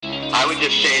I would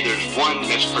just say there's one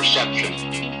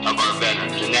misperception of our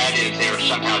veterans, and that is they are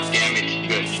somehow damaged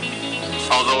goods.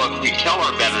 Although if we tell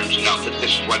our veterans enough that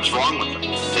this is what's wrong with them,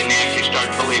 they may actually start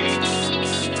believing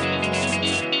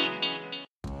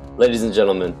it. Ladies and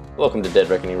gentlemen, welcome to Dead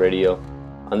Reckoning Radio.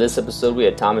 On this episode, we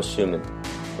had Thomas Schumann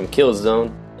from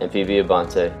Killzone and PV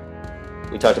Abante.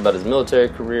 We talked about his military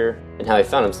career and how he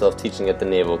found himself teaching at the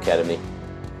Naval Academy.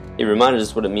 He reminded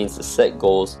us what it means to set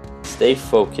goals, stay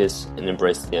focused, and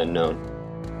embrace the unknown.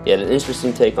 He had an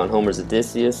interesting take on Homer's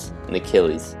Odysseus and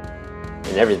Achilles,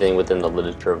 and everything within the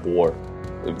literature of war.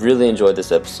 We really enjoyed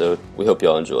this episode. We hope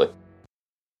y'all enjoy.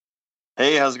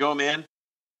 Hey, how's it going, man?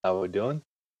 How we doing?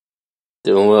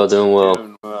 Doing well.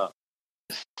 Doing well.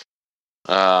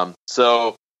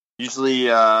 So usually,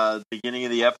 beginning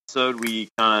of the episode, we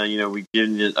kind of, we give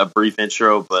you a brief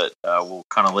intro, but we'll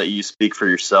kind of let you speak for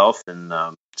yourself and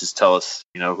just tell us,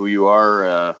 who you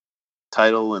are,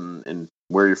 title, and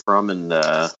where you're from, and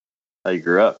how you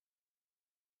grew up.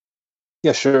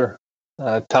 Yeah, sure.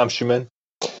 Tom Schumann.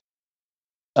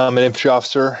 I'm an infantry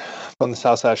officer from the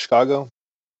south side of Chicago.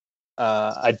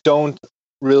 I don't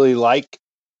really like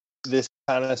this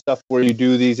kind of stuff where you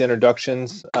do these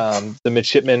introductions. The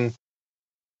midshipmen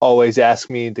always ask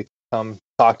me to come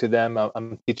talk to them.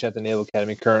 I'm teaching at the Naval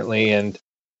Academy currently, and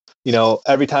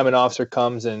every time an officer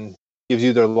comes and gives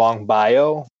you their long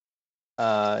bio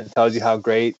and tells you how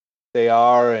great they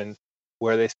are and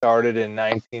where they started in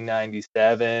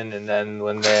 1997, and then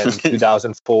when they're in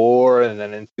 2004, and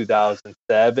then in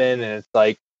 2007, and it's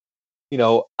like,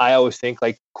 I always think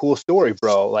like, cool story,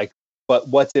 bro. Like, but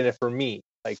what's in it for me?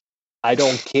 Like, I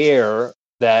don't care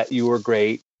that you were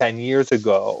great 10 years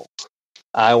ago.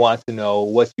 I want to know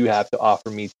what you have to offer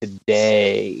me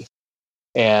today.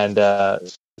 And so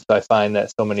I find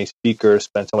that so many speakers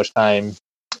spend so much time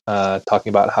talking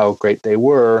about how great they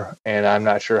were, and I'm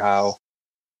not sure how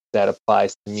that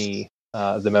applies to me,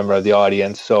 the member of the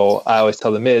audience. So I always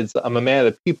tell the mids, I'm a man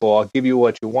of the people. I'll give you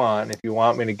what you want. If you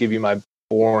want me to give you my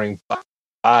boring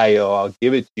bio, I'll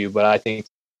give it to you. But I think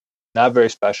not very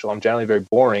special. I'm generally very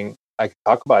boring. I can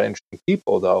talk about interesting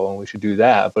people, though, and we should do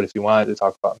that. But if you wanted to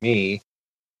talk about me,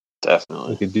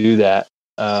 definitely we could do that.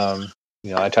 I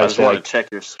try I just want to check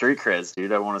your street creds,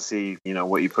 dude. I want to see,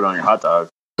 what you put on your hot dog.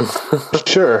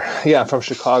 Sure. Yeah, I'm from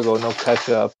Chicago. No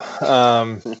ketchup.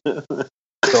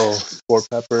 So 4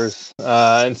 peppers.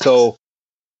 And so,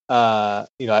 I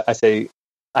say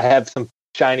I have some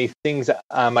shiny things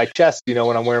on my chest,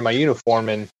 when I'm wearing my uniform.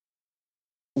 And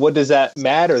what does that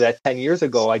matter that 10 years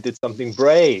ago I did something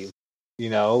brave?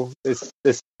 It's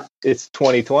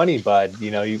 2020, bud.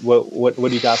 What do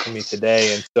you got for me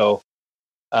today? And so,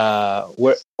 how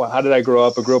did I grow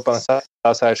up? I grew up on the south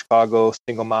side of Chicago,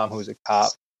 single mom who was a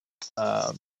cop.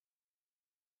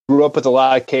 Grew up with a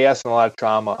lot of chaos and a lot of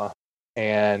trauma.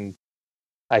 And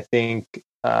I think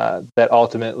that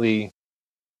ultimately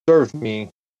served me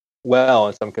well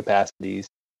in some capacities.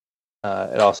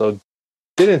 It also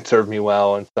didn't serve me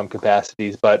well in some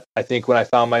capacities. But I think when I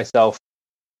found myself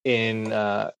in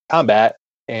combat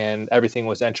and everything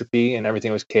was entropy and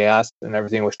everything was chaos and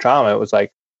everything was trauma, it was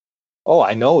like, oh,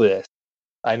 I know this.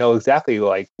 I know exactly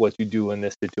like what you do in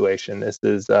this situation. This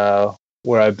is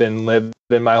where I've been living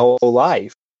my whole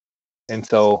life. And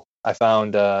so I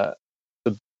found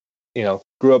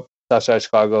grew up outside of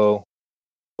Chicago,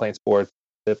 playing sports,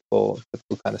 typical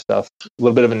kind of stuff. A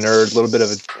little bit of a nerd, a little bit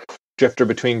of a drifter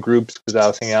between groups because I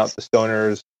was hanging out with the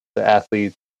stoners, the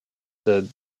athletes, the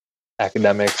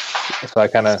academics. So I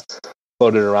kind of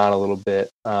floated around a little bit.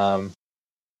 Did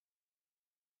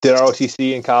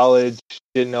ROTC in college,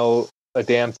 didn't know a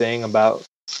damn thing about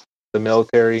the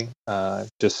military.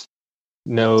 Just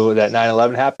know that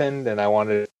 9/11 happened and I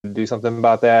wanted to do something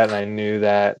about that. And I knew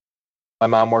that my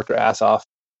mom worked her ass off,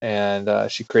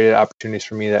 and she created opportunities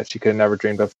for me that she could have never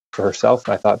dreamed of for herself.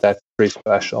 And I thought that's pretty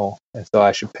special. And so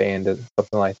I should pay into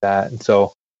something like that. And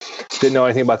so didn't know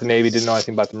anything about the Navy, didn't know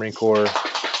anything about the Marine Corps.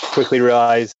 Quickly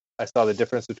realized I saw the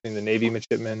difference between the Navy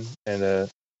midshipmen and the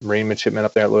Marine midshipmen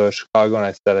up there at Loyola Chicago. And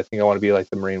I said, I think I want to be like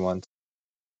the Marine ones.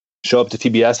 Show up to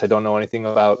TBS. I don't know anything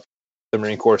about the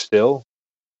Marine Corps still.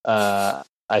 I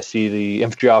see the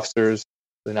infantry officers,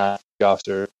 the non-infantry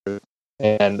officers.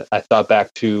 And I thought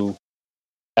back to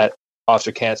at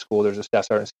Officer Cant School, there's a Staff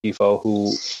Sergeant Scifo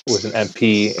who was an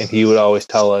MP, and he would always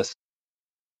tell us,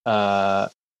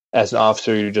 as an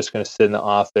officer, you're just going to sit in the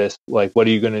office. Like, what are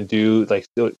you going to do? Like,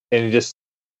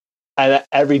 and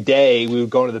every day we would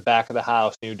go into the back of the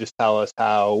house, and he would just tell us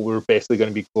how we were basically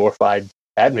going to be glorified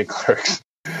admin clerks.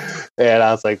 And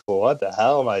I was like, well, what the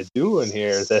hell am I doing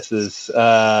here? This is,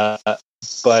 but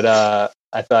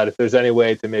I thought if there's any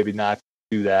way to maybe knock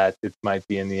do that. It might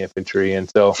be in the infantry.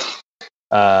 And so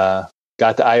got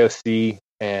to IOC,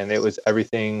 and it was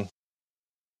everything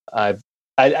I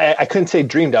couldn't say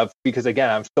dreamed of, because again,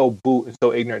 I'm so boot and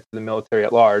so ignorant to the military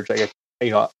at large. Like,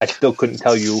 I still couldn't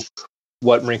tell you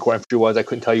what Marine Corps infantry was. I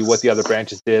couldn't tell you what the other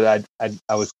branches did.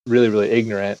 I was really, really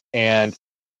ignorant.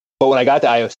 But when I got to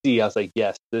IOC, I was like,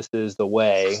 yes, this is the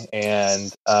way.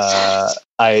 And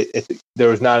there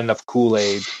was not enough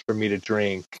Kool-Aid for me to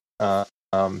drink. I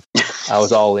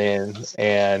was all in,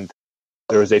 and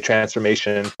there was a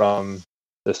transformation from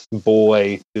this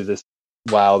boy to this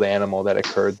wild animal that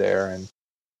occurred there. And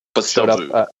but still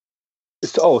boot.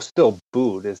 Still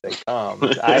boot as they come.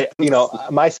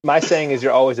 My saying is,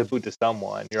 you're always a boot to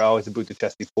someone. You're always a boot to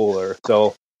Chesty Puller.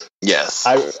 So yes,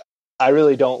 I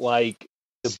really don't like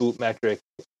the boot metric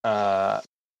at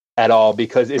all,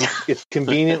 because it's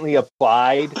conveniently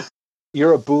applied.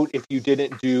 You're a boot if you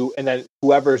didn't do, and then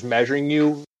whoever's measuring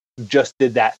you just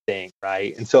did that thing,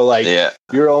 right? And so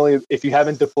you're only, if you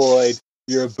haven't deployed,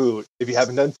 you're a boot. If you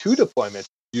haven't done 2 deployments,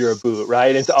 you're a boot, right?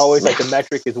 And it's always like the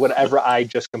metric is whatever I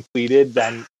just completed,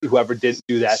 then whoever didn't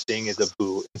do that thing is a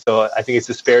boot. And so I think it's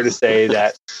just fair to say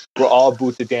that we're all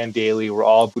boot to Dan Daly, we're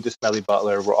all boot to Smelly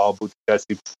Butler, we're all boot to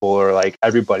Chesty Puller, like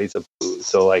everybody's a boot.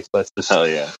 So let's just hell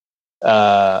yeah.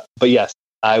 But yes,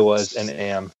 I was and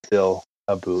am still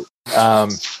a boot.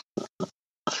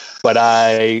 But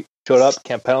I showed up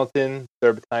Camp Pendleton,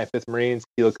 3rd Battalion, 5th Marines,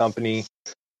 Kilo Company,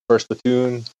 1st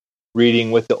Platoon,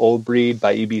 reading With the Old Breed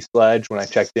by E.B. Sledge when I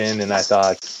checked in, and I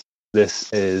thought,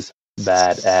 this is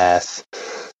badass.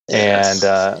 Yes.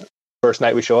 And first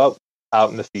night we show up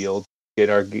out in the field, get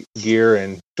our gear,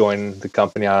 and join the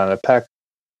company out on a PEC.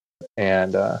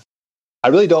 And I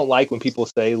really don't like when people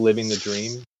say living the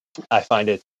dream. I find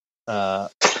it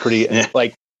pretty if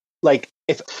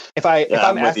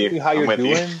I'm asking you how you're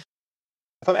doing,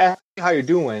 if I'm asking you how you're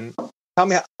doing, tell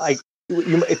me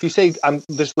if you say I'm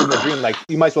just living the dream,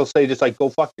 you might as well say just go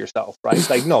fuck yourself, right?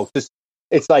 It's no, it's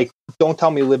don't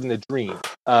tell me living the dream.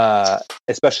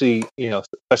 Especially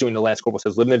when the Lance Corporal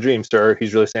says living the dream, sir,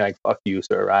 he's really saying fuck you,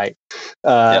 sir, right?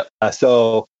 But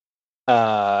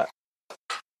I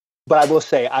will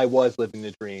say I was living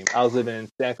the dream. I was living in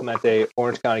San Clemente,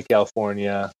 Orange County,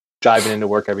 California, driving into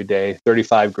work every day,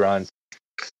 35 grunts.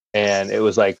 And it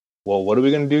was well, what are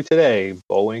we going to do today?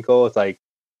 Bullwinkle? It's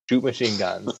shoot machine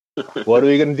guns. What are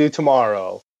we going to do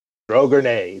tomorrow? Throw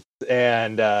grenades.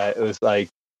 And it was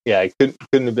it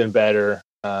couldn't have been better.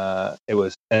 It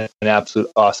was an absolute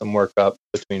awesome workup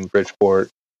between Bridgeport,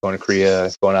 going to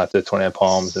Korea, going out to 29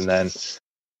 Palms, and then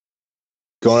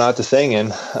going out to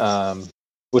Sangin.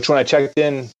 Which when I checked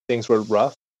in, things were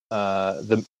rough.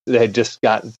 They had just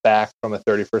gotten back from a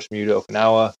 31st MU to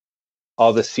Okinawa.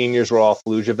 All the seniors were all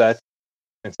Fallujah vets.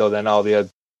 And so then all the other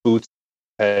boots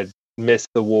had missed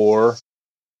the war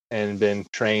and been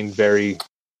trained very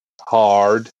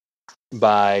hard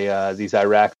by these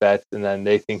Iraq vets. And then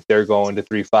they think they're going to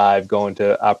 3-5, going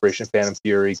to Operation Phantom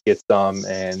Fury, get some,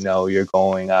 and no, you're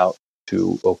going out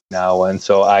to Okinawa. And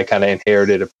so I kind of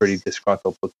inherited a pretty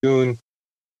disgruntled platoon.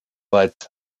 But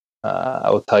I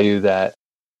will tell you that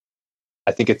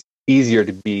I think it's easier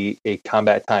to be a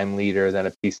combat time leader than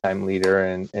a peacetime leader.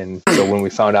 And so when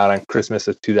we found out on Christmas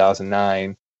of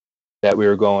 2009 that we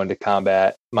were going to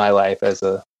combat, my life as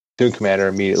a platoon commander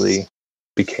immediately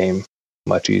became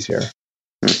much easier.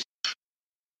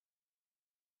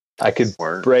 I could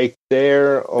break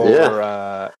there,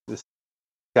 or just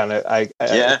kind of I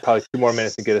probably 2 more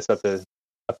minutes to get us up to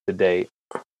date.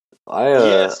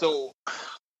 So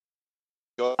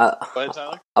go ahead,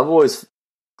 Tyler.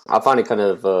 I find it kind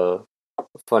of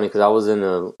funny because I was in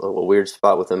a weird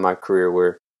spot within my career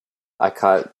where I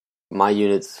caught my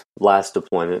unit's last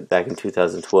deployment back in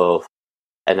 2012,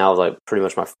 and that was pretty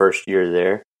much my first year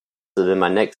there. So then my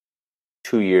next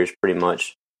 2 years, pretty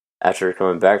much after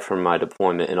coming back from my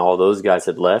deployment, and all those guys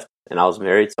had left, and I was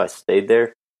married, so I stayed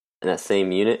there in that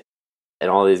same unit, and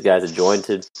all these guys had joined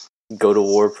to go to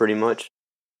war pretty much.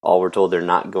 All were told they're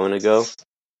not going to go.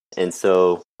 And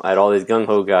so I had all these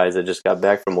gung-ho guys that just got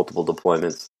back from multiple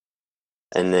deployments,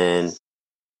 and then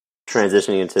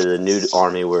transitioning into the new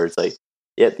army where it's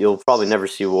yep, you'll probably never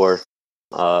see war.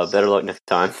 Better luck next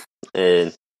time.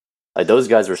 And those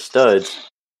guys were studs,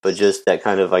 but just that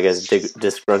kind of, I guess,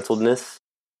 disgruntledness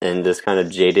and this kind of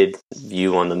jaded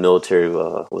view on the military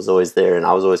was always there. And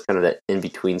I was always kind of that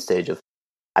in-between stage of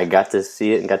I got to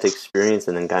see it and got to experience,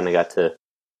 and then kind of got to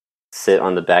sit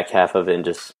on the back half of it and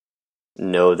just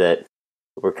know that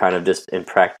we're kind of just in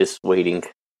practice waiting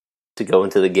to go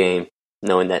into the game,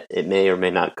 knowing that it may or may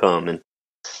not come. And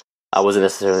I wasn't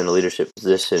necessarily in a leadership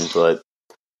position, but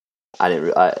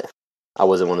I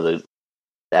wasn't one of the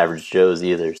average Joes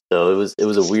either. So it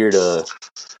was a weird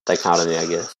dichotomy, I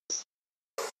guess.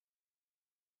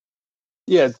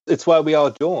 Yeah, it's why we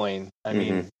all join. I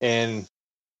mean, and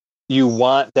you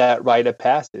want that rite of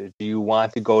passage. You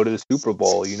want to go to the Super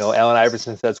Bowl. You know, Allen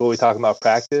Iverson says, "What we talking about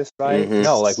practice, right?"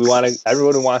 No, like we want to.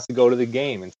 Everyone wants to go to the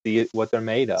game and see what they're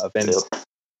made of. And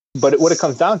but what it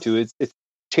comes down to is it's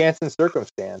chance and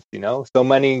circumstance. You know, so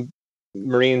many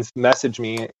Marines message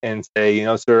me and say, "You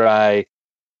know, sir, I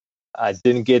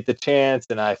didn't get the chance,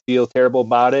 and I feel terrible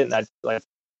about it." And I like.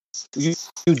 You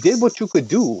did what you could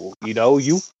do. You know,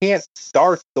 you can't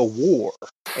start the war,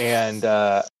 and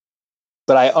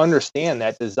but I understand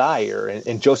that desire.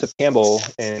 And Joseph Campbell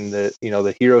in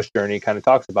the hero's journey kind of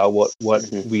talks about what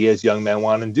we as young men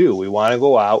want to do. We want to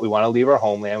go out. We want to leave our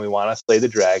homeland. We want to slay the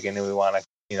dragon, and we want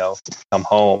to come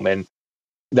home. And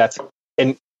that's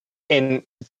and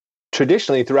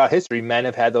traditionally throughout history, men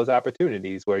have had those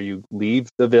opportunities where you leave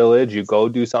the village, you go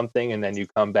do something, and then you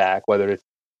come back. Whether it's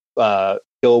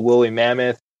kill woolly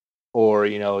mammoth, or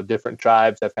different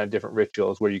tribes have kind of different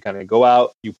rituals where you kind of go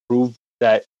out, you prove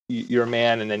that you're a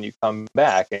man, and then you come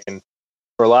back. And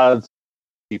for a lot of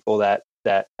people, that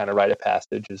kind of rite of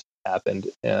passage has happened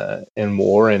in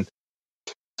war. And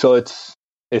so it's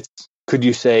could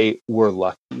you say we're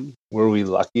lucky? Were we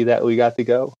lucky that we got to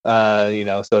go?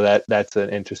 So that's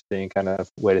an interesting kind of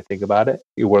way to think about it.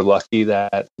 We're lucky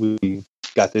that we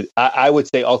got to. I would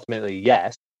say ultimately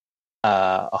yes.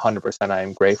 100% I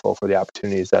am grateful for the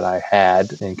opportunities that I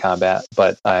had in combat,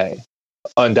 but I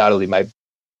undoubtedly my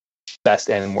best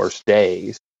and worst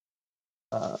days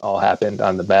all happened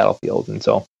on the battlefield. And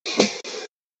so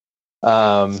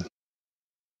I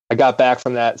got back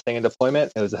from that second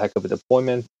deployment. It was a heck of a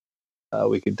deployment.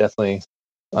 We could definitely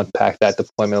unpack that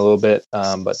deployment a little bit,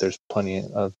 but there's plenty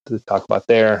to talk about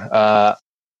there.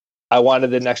 I wanted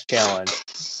the next challenge.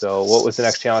 So what was the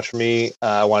next challenge for me?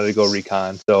 I wanted to go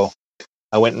recon. So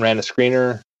I went and ran a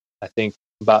screener. I think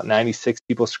about 96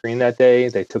 people screened that day.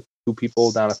 They took 2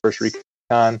 people down a first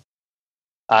recon.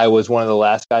 I was one of the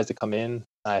last guys to come in.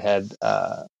 I had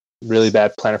really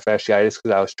bad plantar fasciitis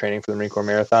because I was training for the Marine Corps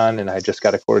Marathon, and I just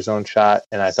got a cortisone shot.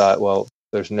 And I thought, well,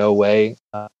 there's no way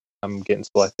I'm getting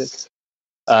selected.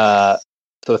 So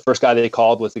the first guy they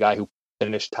called was the guy who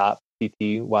finished top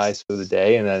CT-wise for the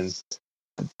day. And then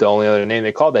the only other name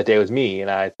they called that day was me. And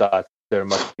I thought there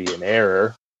must be an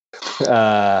error.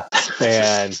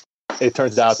 And it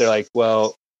turns out they're like,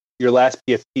 well, your last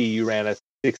PFT, you ran a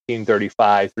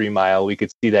 16:35 3-mile. We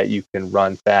could see that you can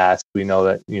run fast. We know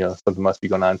that, something must be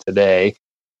going on today,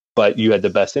 but you had the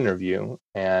best interview.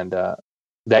 And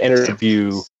that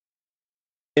interview,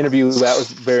 that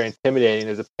was very intimidating.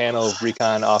 There's a panel of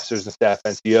recon officers and staff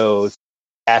NCOs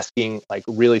asking like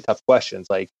really tough questions.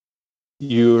 Like,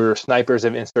 your snipers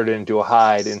have inserted into a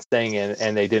hide and staying in,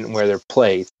 and they didn't wear their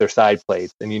side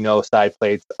plates. And side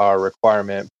plates are a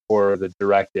requirement for the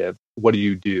directive. What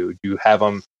do? Do you have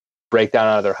them break down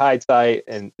out of their hide site?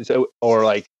 And so, or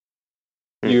like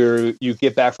you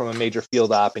get back from a major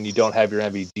field op and you don't have your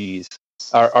MVGs.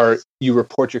 Or you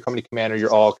report your company commander,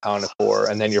 you're all accounted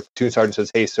for. And then your platoon sergeant says,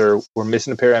 hey, sir, we're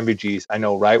missing a pair of MVGs. I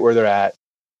know right where they're at.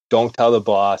 Don't tell the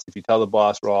boss. If you tell the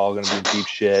boss, we're all going to be in deep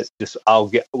shit. I'll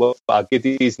get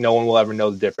these. No one will ever know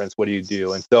the difference. What do you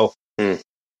do? And so, to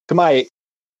my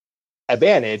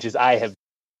advantage is I'd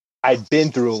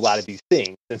been through a lot of these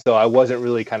things, and so I wasn't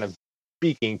really kind of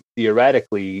speaking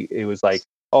theoretically. It was like,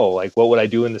 oh, like what would I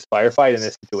do in this firefight in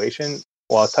this situation?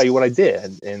 Well, I'll tell you what I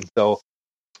did, and so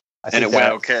I think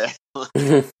went okay.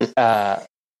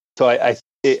 So I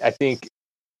think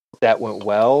that went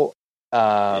well.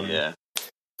 Yeah.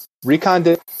 Recon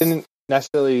didn't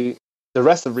necessarily. The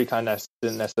rest of recon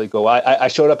didn't necessarily go. I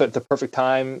showed up at the perfect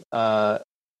time. The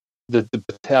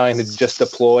battalion had just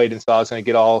deployed, and so I was going to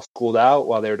get all schooled out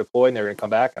while they were deployed, and they were going to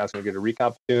come back, and I was going to get a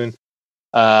recon platoon.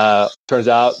 Turns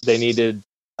out they needed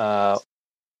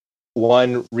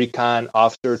one recon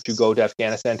officer to go to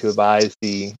Afghanistan to advise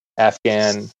the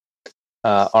Afghan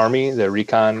army, the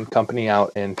recon company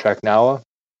out in Traknawa.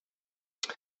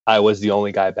 I was the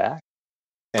only guy back.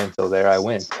 And so there I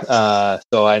went. So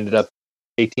I ended up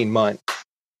 18 months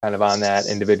kind of on that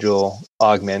individual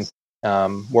augment,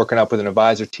 working up with an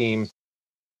advisor team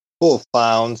full of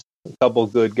clowns, a couple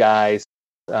of good guys.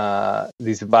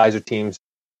 These advisor teams,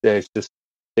 they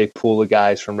pull the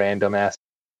guys from random ass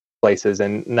places,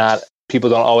 and people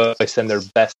don't always send their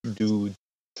best dudes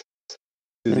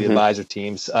to the advisor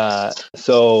teams. And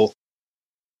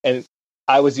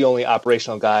I was the only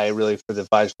operational guy really for the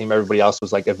advisor team. Everybody else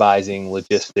was like advising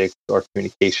logistics or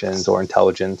communications or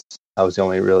intelligence. I was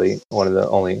one of the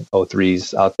only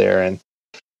O3s out there. And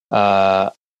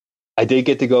I did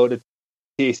get to go to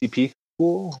TACP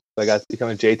school. So I got to become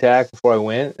a JTAC before I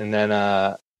went. And then,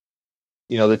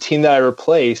 the team that I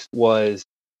replaced was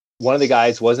one of the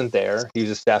guys wasn't there. He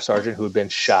was a staff sergeant who had been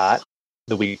shot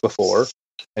the week before.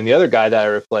 And the other guy that I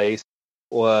replaced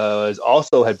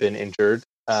had been injured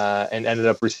and ended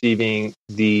up receiving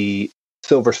the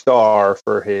Silver Star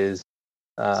for his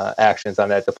actions on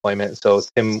that deployment. So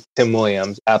Tim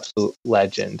Williams, absolute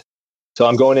legend. So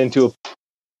I'm going into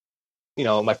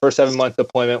my first 7-month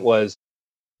deployment was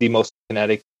the most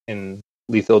kinetic and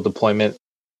lethal deployment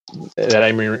that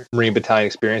I Marine Battalion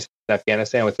experienced in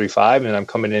Afghanistan with 3.5, and I'm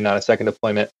coming in on a second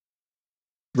deployment,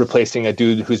 replacing a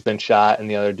dude who's been shot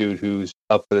and the other dude who's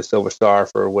up for the Silver Star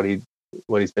for what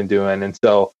he's been doing. And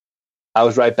so I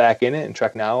was right back in it in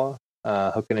Treknawa,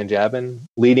 hooking and jabbing,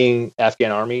 leading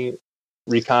Afghan Army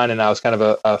recon, and I was kind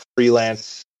of a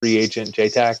freelance free agent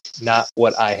JTAC, not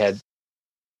what I had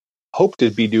hoped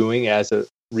to be doing as a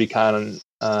recon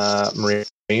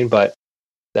Marine, but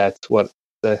that's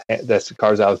the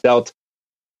cards I was dealt.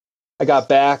 I got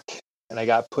back and I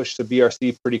got pushed to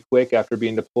BRC pretty quick after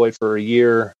being deployed for a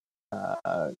year,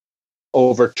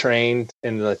 overtrained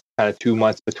in the kind of 2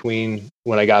 months between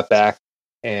when I got back.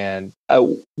 And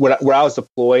where I was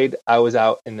deployed, I was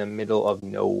out in the middle of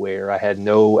nowhere. I had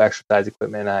no exercise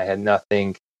equipment. I had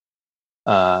nothing.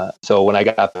 So when I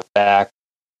got back,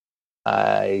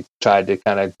 I tried to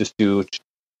kind of just do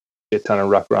a ton of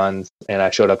ruck runs, and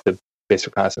I showed up to base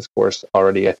reconnaissance course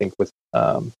already, I think, with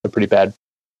some pretty bad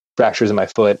fractures in my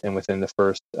foot. And within the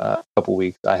first couple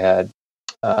weeks, I had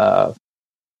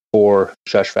 4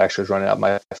 stress fractures running out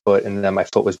my foot, and then my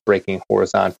foot was breaking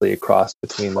horizontally across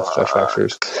between the stress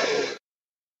fractures.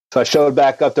 So I showed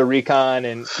back up to recon,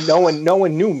 and no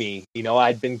one knew me.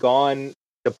 I'd been gone,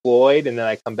 deployed, and then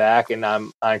I come back and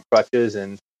I'm on crutches,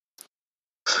 and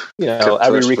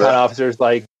every recon officer's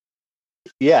like,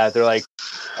 yeah, they're like,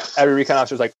 every recon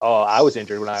officer's like, oh, I was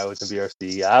injured when I was in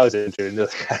BRC. I was injured. And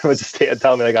I would just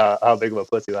tell me like how big of a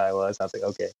pussy I was. I was like,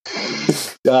 okay,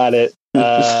 got it.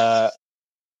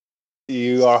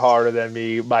 You are harder than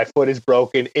me. My foot is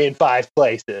broken in 5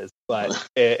 places, but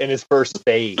in his first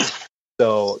phase.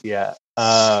 So yeah.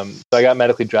 So I got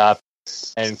medically dropped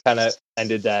and kind of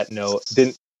ended that note.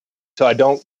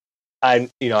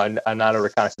 I'm not a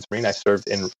reconnaissance Marine. I served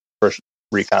in first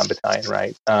recon battalion,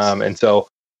 right? And so,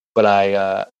 but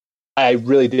I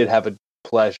really did have a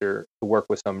pleasure to work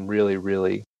with some really,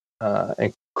 really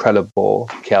incredible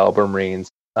caliber Marines,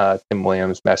 Tim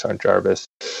Williams, Master Sergeant Jarvis,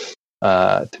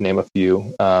 to name a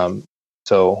few.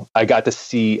 So I got to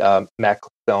see Matt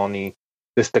Clelney,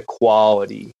 just the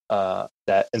quality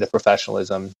that and the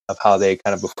professionalism of how they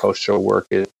kind of approach their work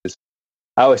is.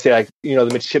 I always say, like, the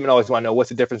midshipmen always want to know what's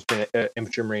the difference between an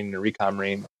infantry Marine and a recon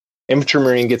Marine. Infantry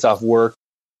Marine gets off work,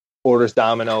 orders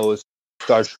dominoes,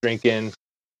 starts drinking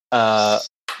some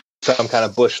kind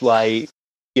of Busch Light,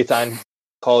 gets on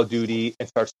Call of Duty, and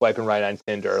starts swiping right on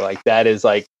Tinder. Like, that is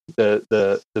like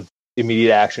the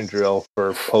immediate action drill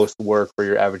for post work for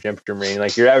your average infantry Marine.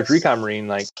 Like, your average recon Marine,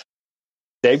 like,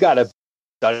 they've got to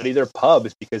study their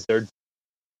pubs because they're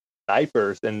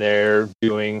snipers and they're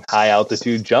doing high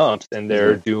altitude jumps and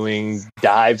they're doing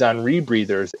dives on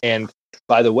rebreathers. And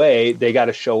by the way, they got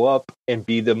to show up and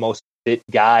be the most fit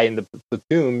guy in the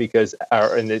platoon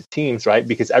or in the teams, right?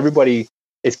 Because everybody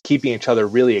is keeping each other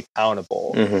really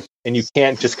accountable, and you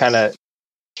can't just kind of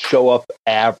show up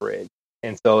average.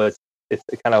 And so it's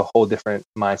kind of a whole different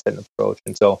mindset and approach.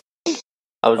 And so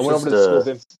I went over to the school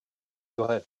of Go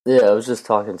ahead. Yeah, I was just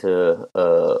talking to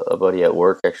a buddy at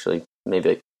work, actually, maybe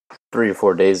like 3 or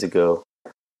 4 days ago.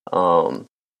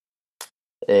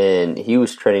 And he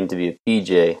was training to be a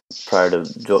PJ prior to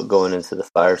going into the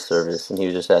fire service. And he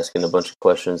was just asking a bunch of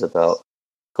questions about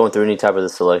going through any type of the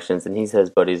selections. And he has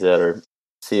buddies that are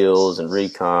SEALs and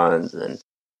recons and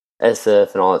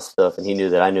SF and all that stuff. And he knew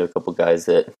that I knew a couple guys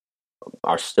that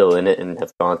are still in it and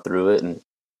have gone through it. And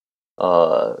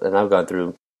I've gone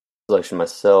through selection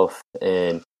myself.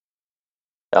 And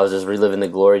I was just reliving the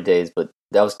glory days. But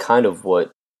that was kind of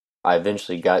what I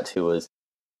eventually got to, was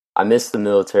I miss the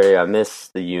military, I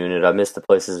miss the unit, I miss the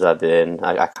places I've been,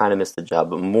 I kind of miss the job,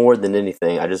 but more than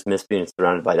anything, I just miss being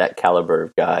surrounded by that caliber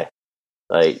of guy.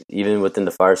 Like, even within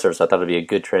the fire service, I thought it'd be a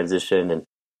good transition, and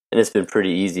it's been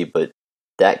pretty easy, but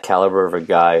that caliber of a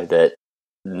guy that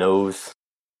knows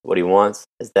what he wants,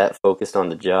 is that focused on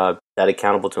the job, that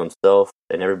accountable to himself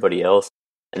and everybody else,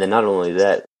 and then not only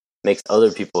that, makes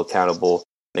other people accountable,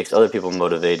 makes other people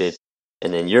motivated,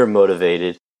 and then you're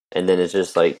motivated. And then it's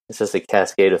just a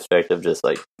cascade effect of just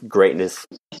like greatness,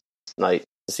 like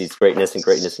sees greatness and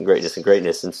greatness and greatness and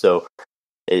greatness. And so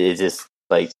it just,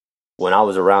 like, when I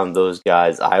was around those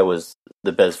guys, I was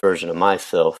the best version of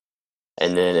myself.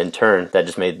 and then in turn that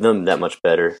just made them that much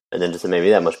better, and then just made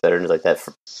me that much better, and it's like that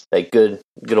good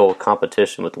old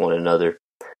competition with one another.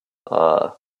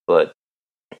 But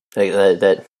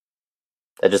that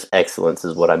just excellence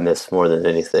is what I miss more than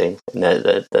anything, and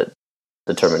that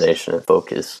determination and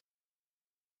focus.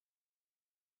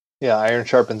 Yeah, iron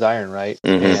sharpens iron, right?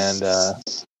 Mm-hmm. And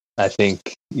I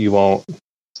think you won't.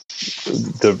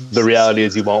 The reality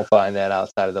is you won't find that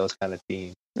outside of those kind of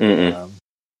teams.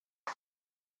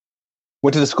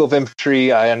 Went to the School of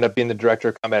Infantry. I ended up being the director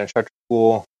of Combat Instructor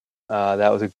School.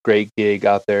 That was a great gig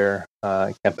out there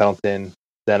in Camp Pendleton.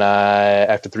 Then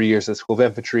after 3 years at the School of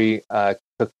Infantry, I'm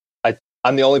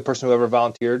the only person who ever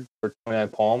volunteered for 29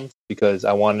 Palms because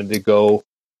I wanted to go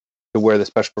to where the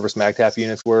Special Purpose MAGTF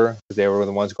units were because they were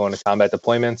the ones going to combat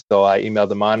deployments. So I emailed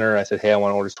the monitor. I said, hey, I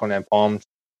want to order 29 Palms.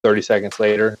 30 seconds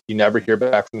later, you never hear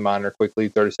back from the monitor quickly.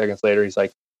 30 seconds later, he's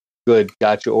like, good,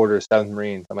 got your order, 7th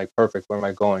Marines. I'm like, perfect, where am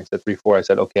I going? He said 3-4. I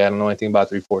said, okay, I don't know anything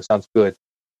about 3-4. Sounds good.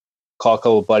 Call a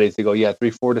couple of buddies. They go, yeah,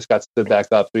 3-4 just got stood back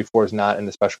up. 3-4 is not in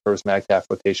the Special Purpose MAGTF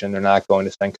rotation. They're not going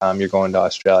to CENTCOM. You're going to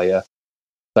Australia.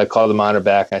 So I called the monitor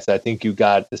back, and I said, I think you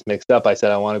got this mixed up. I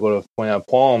said, I want to go to 29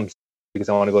 Palms because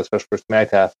I want to go to Special Purpose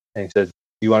MAGTF. And he said,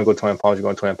 you want to go to 29 Palms, you're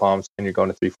going to 29 Palms, and you're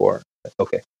going to 3-4.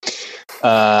 Okay.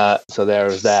 So there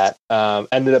was that.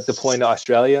 Ended up deploying to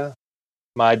Australia.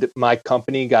 My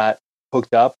company got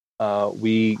hooked up.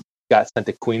 We got sent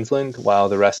to Queensland while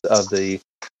the rest of the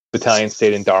battalion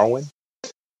stayed in Darwin.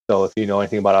 So if you know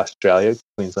anything about Australia,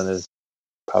 Queensland is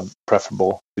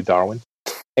preferable to Darwin.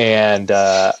 And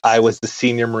I was the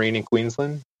senior Marine in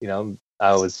Queensland. You know,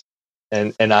 I was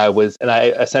a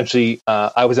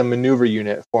maneuver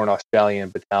unit for an Australian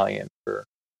battalion for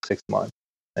 6 months,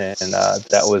 and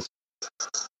that was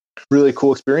really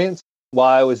cool experience. While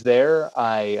I was there,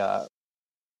 I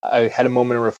had a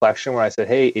moment of reflection where I said,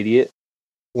 hey, idiot,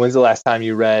 when's the last time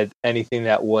you read anything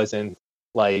that wasn't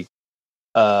like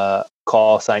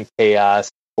Call Sign Chaos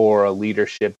or a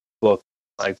leadership book?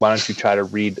 Like, why don't you try to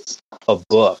read a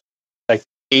book? Like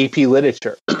AP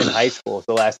literature in high school is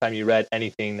the last time you read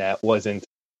anything that wasn't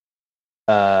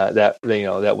that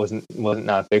wasn't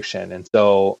nonfiction. And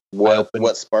so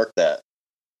what sparked that?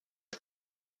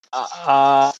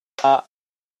 I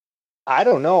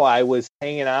don't know. I was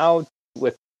hanging out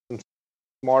with some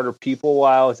smarter people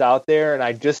while I was out there, and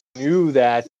I just knew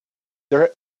that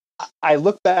I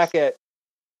look back at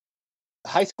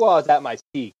high school. I was at my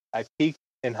peak. I peaked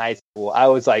in high school. I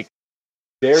was like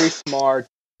very smart,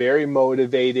 very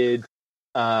motivated,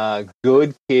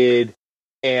 good kid.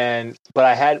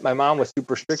 But my mom was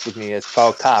super strict with me as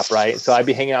a cop, right? So I'd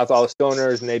be hanging out with all the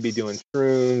stoners, and they'd be doing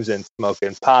shrooms and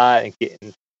smoking pot and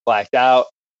getting blacked out.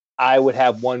 I would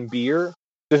have one beer,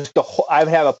 I would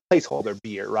have a placeholder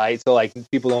beer, right? So like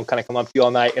people don't kind of come up to you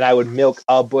all night, and I would milk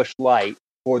a Busch Light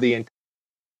for the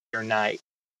entire night.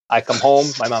 I come home,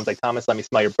 my mom's like, Thomas, let me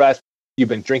smell your breath. You've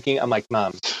been drinking. I'm like,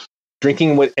 Mom,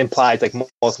 drinking what implies like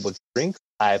multiple drinks.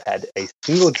 I've had a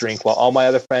single drink while all my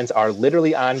other friends are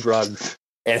literally on drugs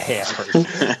and hammered.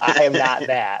 I am not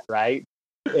that, right?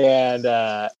 And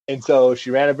so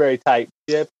she ran a very tight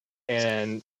ship,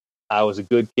 and I was a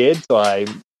good kid, so I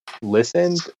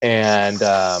listened. And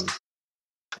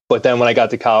but then when I got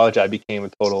to college, I became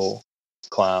a total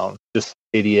clown, just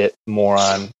idiot,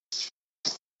 moron,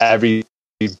 every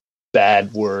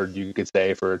bad word you could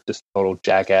say for just total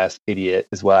jackass idiot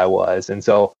is what I was. And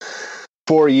so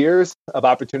 4 years of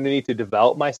opportunity to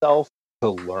develop myself, to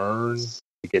learn,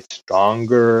 to get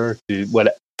stronger.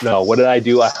 What did I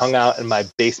do? I hung out in my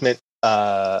basement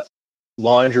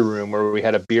laundry room where we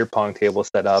had a beer pong table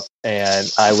set up,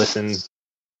 and I listened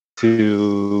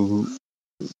to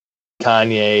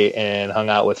Kanye and hung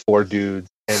out with 4 dudes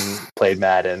and played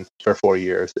Madden for 4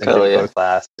 years and didn't go to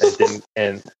class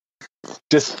and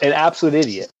just an absolute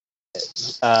idiot.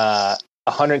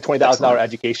 $120,000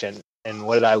 education, and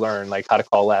what did I learn? Like how to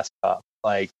call last cup.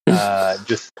 Like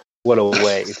just what a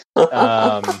waste.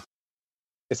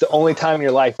 It's the only time in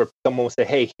your life where someone will say,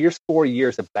 hey, here's 4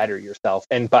 years to better yourself.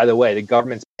 And by the way, the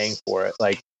government's paying for it.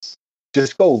 Like,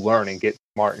 just go learn and get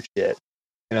smart and shit.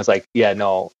 And I was like, yeah,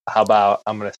 no, how about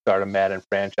I'm going to start a Madden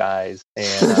franchise,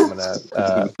 and I'm going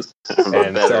to,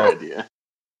 and better idea.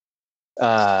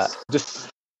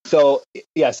 So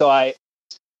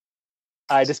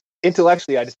I just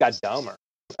intellectually, I just got dumber,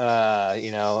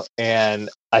 and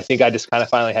I think I just kind of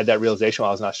finally had that realization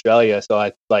while I was in Australia. So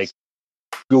I like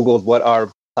Googled what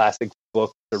are classic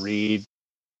books to read.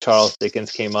 Charles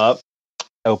Dickens came up.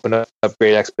 I opened up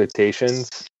Great Expectations.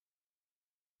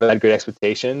 I had Great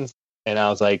Expectations, and I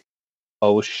was like,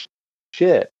 oh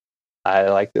shit, I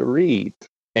like to read.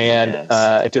 And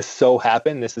it just so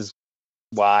happened, this is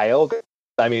wild,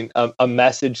 I mean, a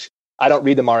message. I don't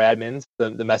read them, our admins,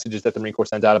 the messages that the Marine Corps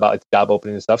sends out about job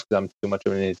openings and stuff, because I'm too much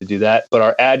of an idiot to do that. But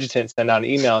our adjutant sent out an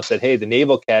email and said, hey, the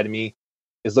Naval Academy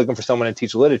is looking for someone to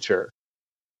teach literature.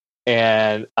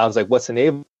 And I was like, what's the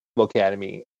Naval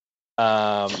Academy?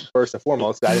 First and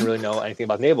foremost, I didn't really know anything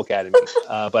about the Naval Academy.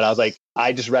 But I was like,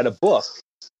 I just read a book.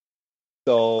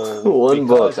 So one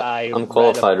book. I'm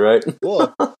qualified, right?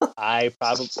 Book, I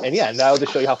probably, and yeah, now to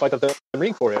show you how fucked up the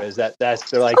Marine Corps is, they're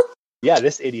like, yeah,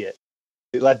 this idiot.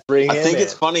 Let's bring him in. I think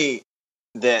it's funny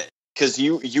that because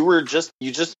you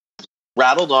just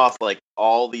rattled off like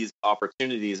all these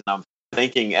opportunities, and I'm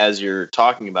thinking as you're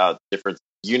talking about different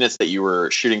units that you were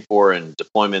shooting for and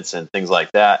deployments and things like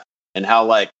that, and how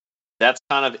like that's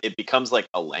kind of, it becomes like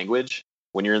a language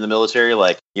when you're in the military,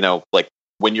 like, you know, like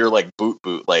when you're like boot,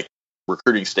 like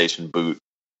recruiting station boot,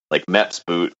 like MEPS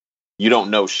boot, you don't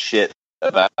know shit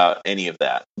about any of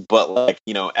that. But like,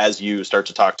 you know, as you start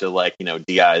to talk to like, you know,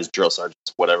 DIs, drill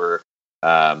sergeants, whatever,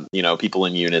 you know, people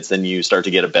in units, then you start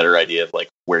to get a better idea of like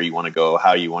where you want to go,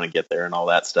 how you want to get there and all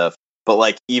that stuff. But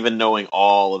like, even knowing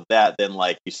all of that, then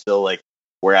like you still like,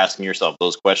 we're asking yourself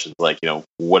those questions, like, you know,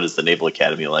 what is the Naval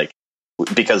Academy like?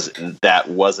 Because that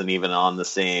wasn't even on the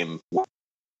same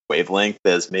wavelength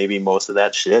as maybe most of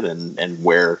that shit, and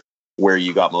where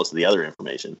you got most of the other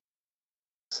information.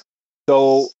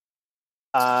 So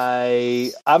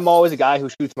I'm always a guy who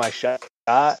shoots my shot,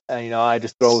 and, you know, I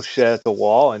just throw shit at the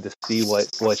wall and just see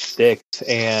what sticks.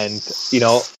 And, you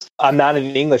know, I'm not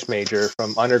an English major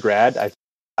from undergrad.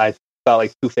 I felt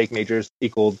like 2 fake majors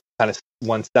equaled kind of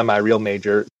 1 semi-real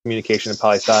major, communication and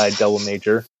poli-sci double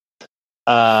major.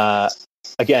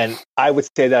 Again, I would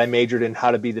say that I majored in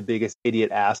how to be the biggest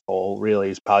idiot asshole, really,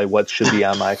 is probably what should be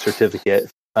on my certificate,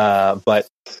 but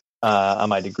on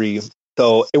my degree.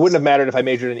 So it wouldn't have mattered if I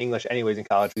majored in English anyways in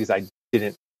college, because I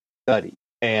didn't study.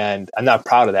 And I'm not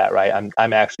proud of that, right?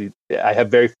 I'm actually, I have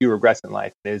very few regrets in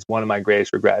life. It is one of my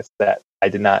greatest regrets that I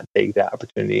did not take that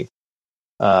opportunity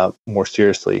more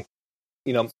seriously.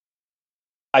 You know,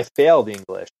 I failed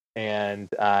English, and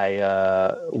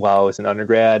while I was an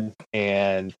undergrad,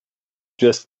 and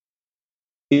just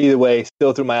either way,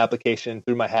 still threw my application,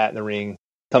 threw my hat in the ring.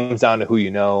 Comes down to who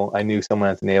you know. I knew someone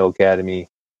at the Naval Academy.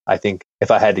 I think if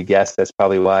I had to guess, that's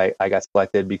probably why I got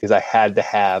selected, because I had to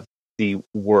have the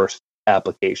worst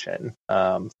application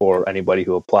for anybody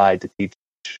who applied to teach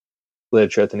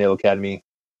literature at the Naval Academy.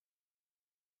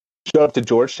 Showed up to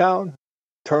Georgetown.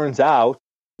 Turns out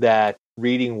that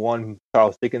reading one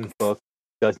Charles Dickens book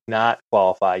does not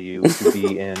qualify you to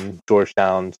be in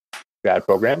Georgetown's grad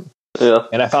program. Yeah.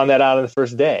 And I found that out on the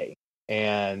first day.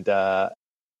 And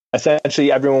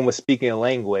essentially everyone was speaking a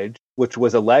language which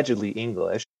was allegedly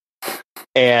English,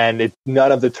 and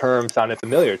none of the terms sounded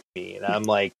familiar to me. And I'm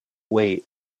like, wait,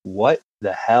 what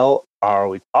the hell are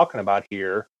we talking about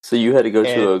here? So you had to go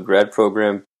to a grad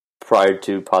program prior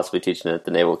to possibly teaching at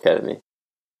the Naval Academy?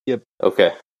 Yep.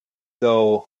 Okay.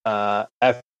 So after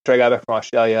I got back from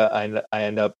Australia, I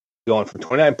ended up going from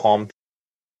 29 Palms,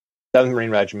 7th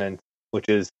Marine Regiment, which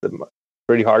is the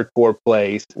pretty hardcore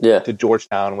place, to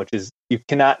Georgetown, which is, you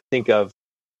cannot think of,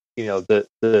 you know,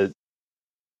 the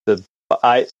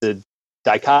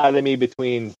dichotomy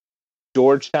between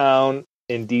Georgetown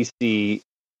and DC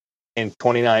and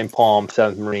 29 Palms,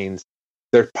 7th Marines.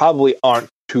 There probably aren't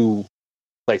 2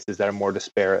 places that are more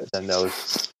disparate than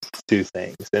those 2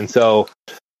 things. And so,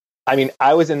 I mean,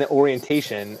 I was in the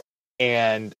orientation,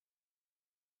 and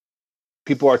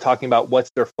people are talking about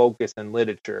what's their focus in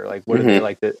literature, like what are they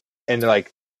like, and they're like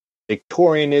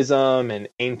Victorianism and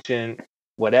ancient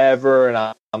whatever,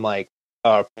 and I'm like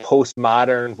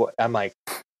postmodern. I'm like,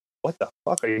 what the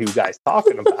fuck are you guys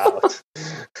talking about?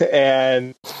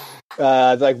 And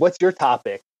like, what's your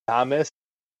topic, Thomas?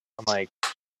 I'm like,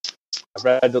 I've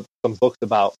read some books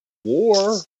about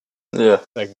war,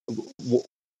 like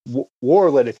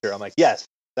war literature. I'm like, yes,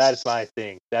 that's my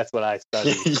thing. That's what I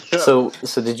study. So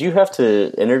did you have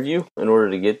to interview in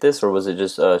order to get this, or was it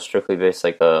just strictly based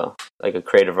like a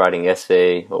creative writing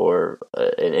essay or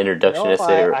an introduction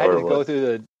essay? I had to go through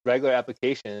the regular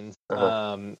applications,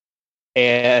 and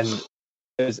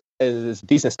there's a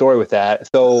decent story with that.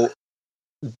 So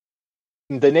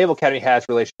the Naval Academy has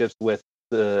relationships with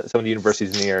some of the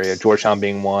universities in the area, Georgetown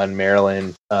being one,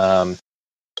 Maryland,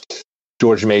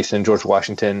 George Mason, George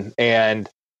Washington, and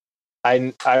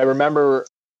I remember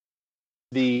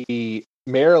the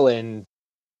Maryland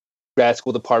grad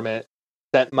school department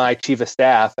sent my chief of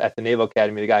staff at the Naval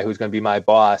Academy, the guy who's going to be my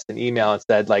boss, an email and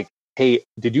said, like, hey,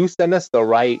 did you send us the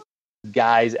right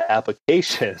guy's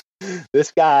application?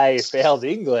 This guy failed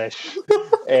English,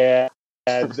 and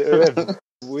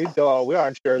we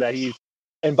aren't sure that he's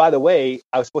And by the way,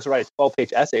 I was supposed to write a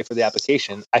 12-page essay for the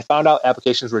application. I found out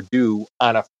applications were due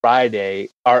on a Friday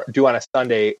or due on a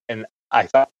Sunday. And I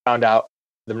found out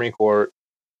the Marine Corps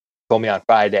told me on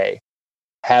Friday,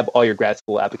 have all your grad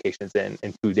school applications in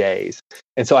 2 days.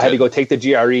 And so I had to go take the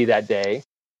GRE that day,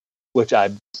 which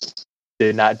I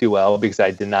did not do well because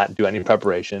I did not do any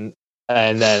preparation.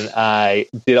 And then I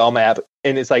did all my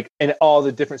and it's like, and all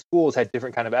the different schools had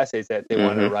different kind of essays that they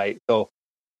wanted to write. So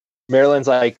Maryland's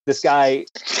like, this guy,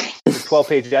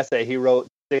 12-page essay, he wrote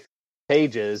 6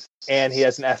 pages and he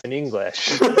has an F in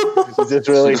English. Is this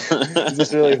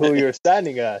really who you're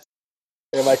sending us?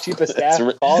 And my chief of staff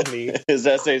called me. His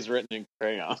essay's written in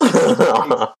crayon.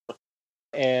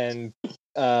 And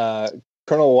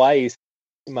Colonel Weiss,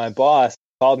 my boss,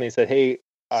 called me and said, "Hey,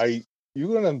 are you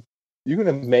gonna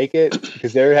make it?"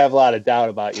 Because they have a lot of doubt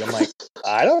about you. I'm like,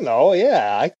 I don't know.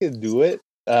 Yeah, I could do it.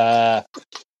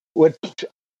 Which,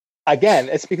 again,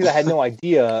 it's because I had no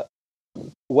idea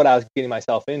what I was getting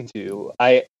myself into.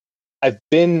 I've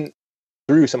been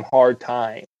through some hard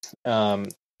times,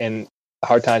 and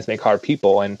hard times make hard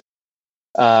people. And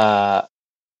but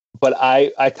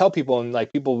I tell people, and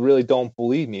like people really don't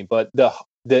believe me, but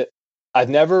I've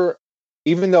never,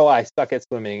 even though I suck at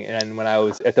swimming, and when I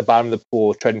was at the bottom of the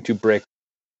pool treading 2 bricks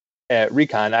at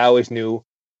recon, I always knew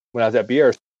when I was at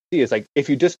BRC, it's like if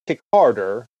you just kick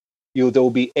harder, there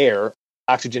will be air.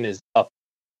 Oxygen is up.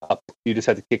 You just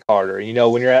have to kick harder. You know,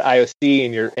 when you're at IOC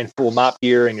and you're in full mop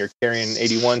gear and you're carrying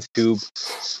 81's tube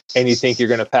and you think you're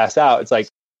going to pass out, it's like,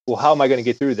 well, how am I going to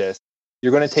get through this?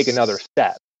 You're going to take another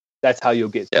step. That's how you'll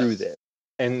get through this.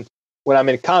 And when I'm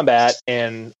in combat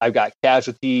and I've got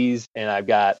casualties and I'm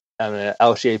in an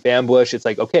L-shaped ambush, it's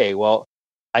like, okay, well,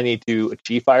 I need to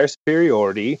achieve fire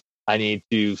superiority. I need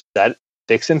to set,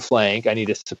 fix, and flank. I need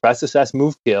to suppress, assess,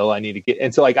 move, kill. I need to get,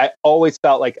 and so like I always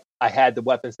felt like I had the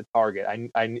weapons to target.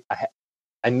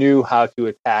 I knew how to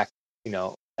attack, you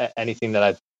know, anything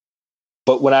that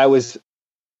but when I was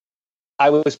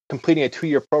completing a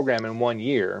 2-year program in 1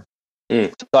 year, so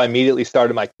I immediately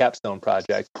started my capstone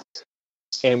project,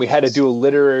 and we had to do a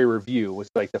literary review. Was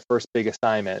like the first big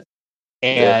assignment,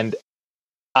 and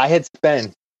I had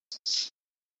spent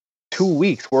 2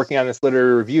 weeks working on this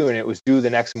literary review, and it was due the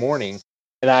next morning,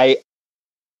 and I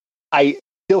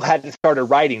still hadn't started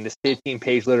writing this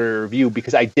 15-page literary review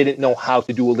because I didn't know how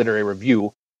to do a literary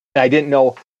review, and I didn't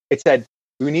know. It said,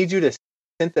 we need you to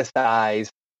synthesize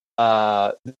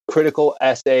critical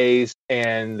essays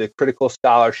and the critical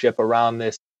scholarship around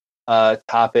this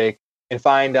topic, and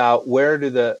find out where do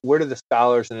the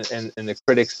scholars and the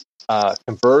critics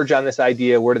converge on this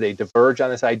idea, where do they diverge on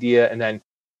this idea, and then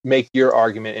make your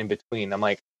argument in between. I'm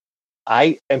like,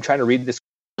 I am trying to read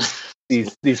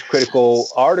these critical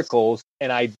articles,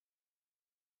 and I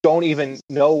don't even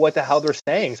know what the hell they're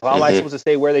saying. So how am I supposed to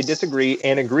say where they disagree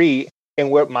and agree,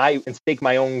 and stake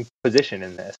my own position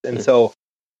in this? And so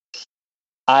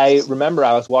I remember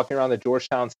I was walking around the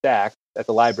Georgetown stack at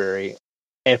the library,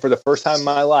 and for the first time in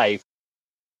my life,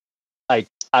 like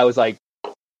I was like,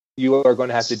 you are going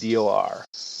to have to DOR.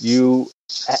 You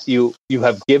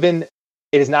have given.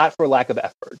 It is not for lack of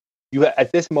effort.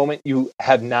 At this moment, you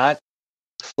have not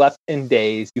slept in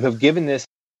days. You have given this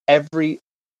every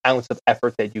ounce of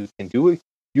effort that you can do.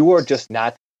 You are just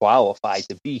not qualified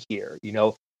to be here. You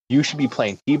know, you should be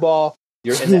playing T-ball.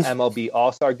 You're in the MLB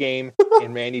All-Star game,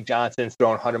 and Randy Johnson's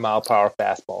throwing 100-mile-per-hour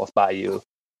fastballs by you.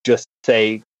 Just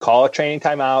call a training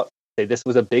timeout, say this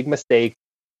was a big mistake,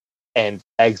 and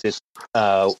exit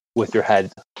with your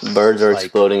head. Birds are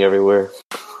exploding everywhere.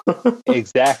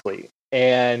 Exactly.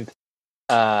 And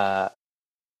I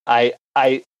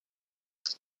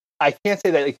can't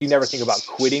say that you never think about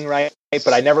quitting, right?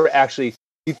 But I never actually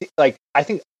I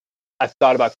think I've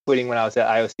thought about quitting when I was at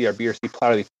IOC or BRC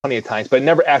plenty of times, but it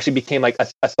never actually became like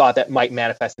a thought that might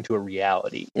manifest into a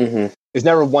reality. There's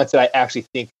never once that I actually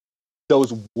think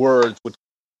those words would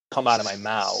come out of my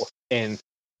mouth. And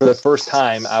for the first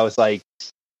time, I was like,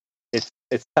 it's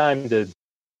time to.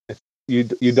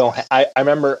 You don't. I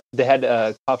remember they had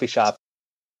a coffee shop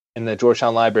in the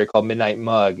Georgetown Library called Midnight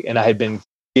Mug, and I had been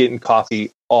getting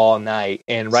coffee all night.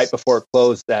 And right before it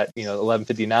closed at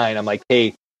 11:59, I'm like,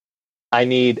 hey, I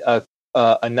need a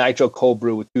nitro cold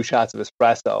brew with 2 shots of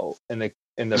espresso. And the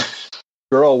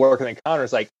girl working the counter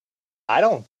is like, I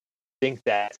don't think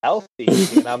that's healthy.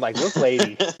 And I'm like, look,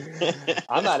 lady,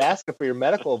 I'm not asking for your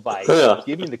medical advice.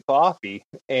 Give me the coffee.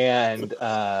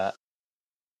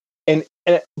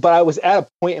 But I was at a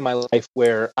point in my life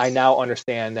where I now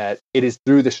understand that it is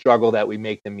through the struggle that we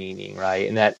make the meaning, right?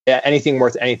 And that anything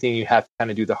worth anything, you have to kind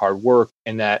of do the hard work.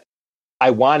 And that I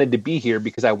wanted to be here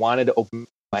because I wanted to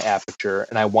my aperture,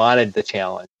 and I wanted the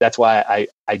challenge. That's why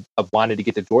I wanted to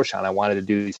get to Georgetown. I wanted to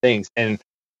do these things. And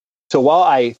so while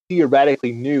I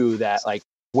theoretically knew that, like,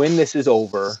 when this is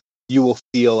over, you will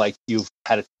feel like you've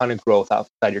had a ton of growth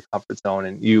outside your comfort zone,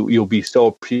 and you'll be so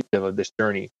appreciative of this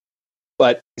journey.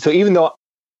 But so even though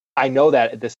I know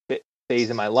that at this phase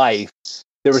in my life,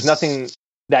 there was nothing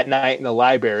that night in the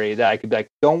library that I could be like,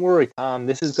 don't worry, Tom,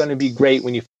 this is going to be great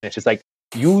when you finish. It's like,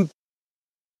 you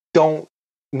don't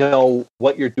know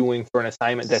what you're doing for an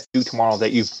assignment that's due tomorrow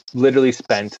that you've literally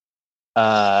spent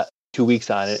 2 weeks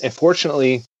on it. And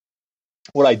fortunately,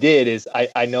 what I did is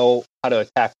I know how to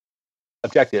attack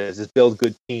objectives, is build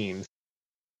good teams.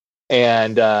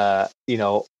 And,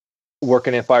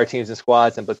 working in fire teams and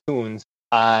squads and platoons,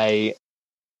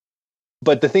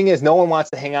 but the thing is, no one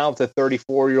wants to hang out with a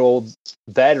 34-year-old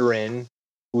veteran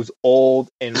who's old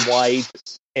and white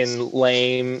and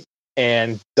lame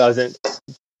and doesn't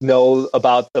know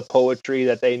about the poetry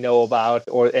that they know about.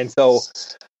 And so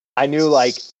I knew,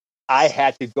 like, I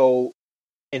had to go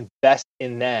invest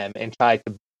in them and try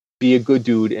to be a good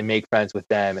dude and make friends with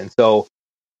them. And so,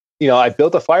 I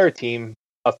built a fire team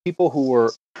of people who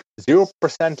were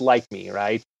 0% like me,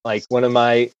 right? Like one of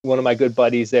my good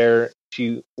buddies there,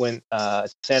 she went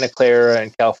Santa Clara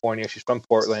in California. She's from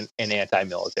Portland and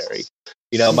anti-military.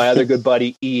 My other good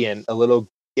buddy, Ian, a little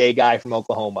gay guy from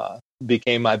Oklahoma,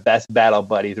 became my best battle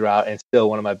buddy throughout and still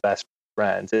one of my best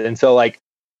friends. And so, like,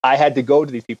 I had to go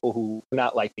to these people who were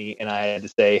not like me, and I had to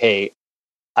say, hey,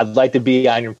 I'd like to be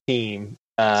on your team.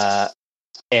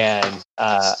 And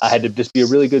I had to just be a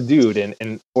really good dude.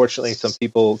 And fortunately, some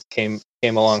people came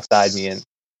alongside me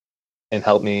and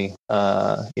helped me,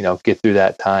 get through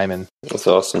that time. And that's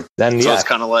awesome. Then, so it's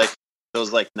kind of like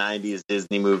those like 90s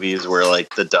Disney movies where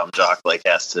like the dumb jock like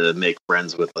has to make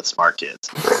friends with the smart kids.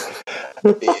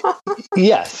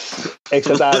 Yes,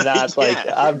 except I'm not like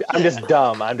I'm just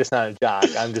dumb. I'm just not a jock.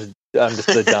 I'm just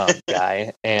the dumb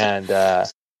guy. And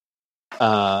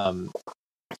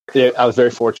I was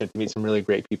very fortunate to meet some really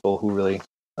great people who really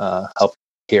helped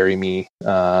carry me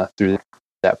through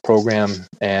that program.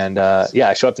 And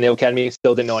I showed up to Naval Academy,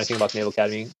 still didn't know anything about the Naval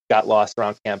Academy, got lost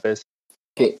around campus.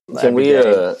 Can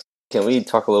we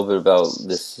talk a little bit about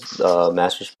this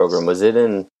master's program?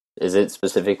 Is it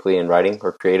specifically in writing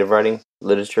or creative writing,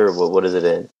 literature, or what is it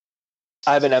in?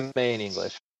 I have an MA in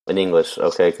English. In English,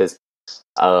 okay, because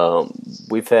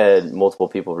we've had multiple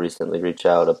people recently reach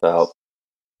out about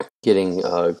getting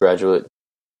graduate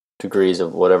degrees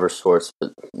of whatever sorts,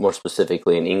 but more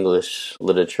specifically in English,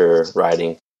 literature,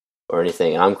 writing, or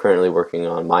anything. I'm currently working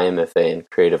on my MFA in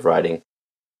creative writing,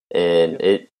 and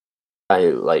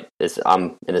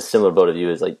I'm in a similar boat of you.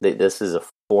 Is like this is a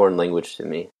foreign language to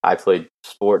me. I played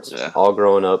sports all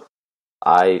growing up.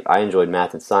 I enjoyed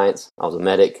math and science. I was a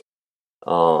medic.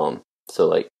 So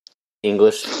like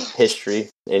English, history,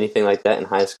 anything like that in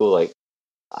high school, like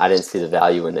I didn't see the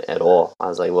value in it at all. I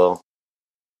was like, well,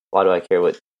 why do I care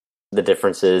what the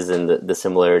differences and the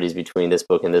similarities between this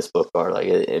book and this book are? Like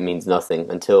it means nothing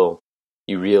until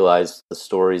you realize the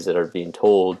stories that are being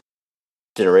told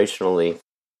generationally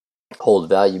hold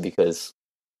value because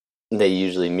they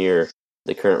usually mirror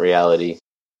the current reality,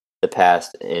 the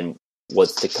past, and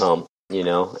what's to come,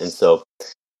 And so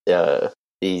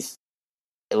these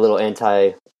little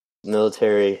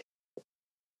anti-military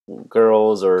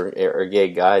girls or gay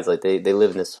guys, like they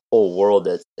live in this whole world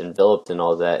that's enveloped in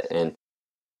all that, and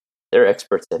they're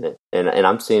experts in it. And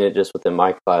I'm seeing it just within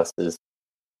my classes,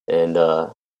 and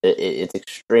it's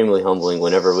extremely humbling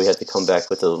whenever we have to come back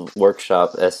with a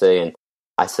workshop essay and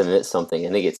I submit something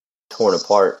and it gets torn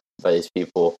apart by these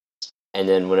people. And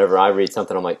then whenever I read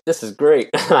something, I'm like, this is great.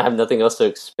 I have nothing else to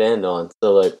expand on.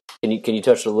 So like, can you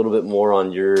touch a little bit more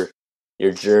on your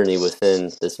journey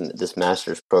within this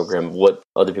master's program, what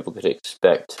other people could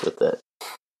expect with that?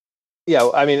 Yeah,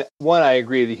 I mean, one, I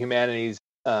agree. The humanities,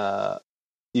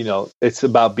 it's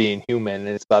about being human, and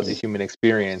it's about the human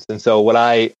experience. And so what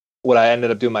I ended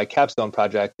up doing my capstone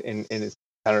project, and it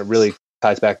kind of really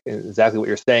ties back to exactly what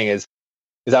you're saying, is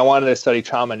I wanted to study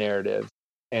trauma narrative.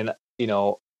 And when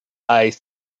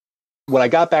I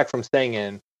got back from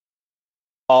Sengin,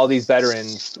 all these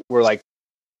veterans were like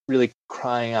really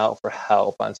crying out for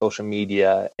help on social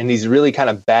media, and these really kind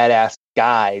of badass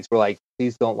guys were like,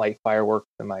 please don't light fireworks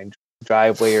in my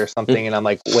driveway or something. And I'm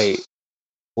like, wait,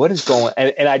 what is going on?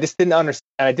 And I just didn't understand.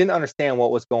 I didn't understand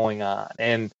what was going on.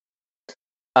 And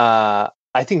I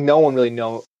think no one really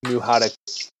knew how to.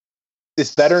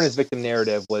 This veteran as victim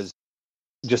narrative was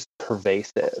just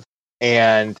pervasive,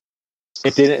 and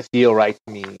it didn't feel right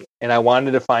to me. And I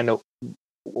wanted to find out,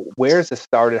 where has this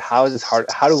started? How is this hard?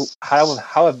 How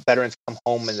have veterans come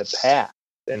home in the past?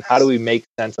 And how do we make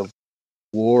sense of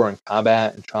war and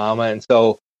combat and trauma. And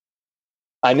so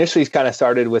I initially kind of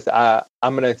started with, I'm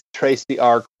going to trace the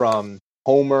arc from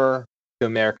Homer to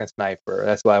American Sniper.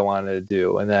 That's what I wanted to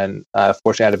do. And then,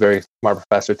 fortunately, I had a very smart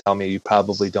professor tell me you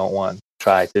probably don't want to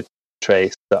try to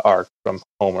trace the arc from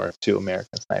Homer to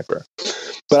American Sniper.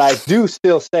 But I do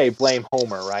still say blame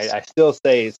Homer, right? I still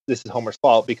say this is Homer's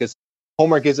fault because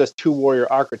Homer gives us two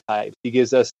warrior archetypes. He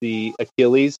gives us the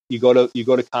Achilles. You go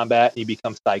to combat and you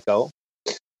become psycho.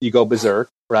 You go berserk,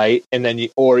 right? And then he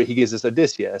gives us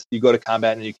Odysseus. You go to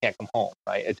combat and you can't come home,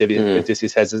 right?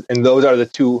 Odysseus has, and those are the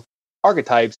two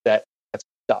archetypes that have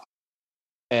stuck.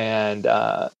 And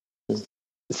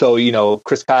so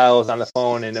Chris Kyle is on the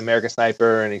phone in American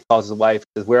Sniper, and he calls his wife.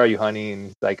 Says, "Where are you, honey?" And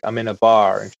he's like, "I'm in a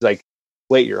bar." And she's like,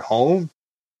 "Wait, you're home?"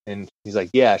 And he's like,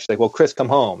 "Yeah." She's like, "Well, Chris, come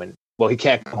home." And well, he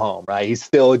can't come home, right? He's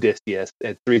still Odysseus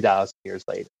at 3,000 years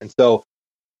later. And so,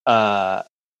 but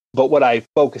what I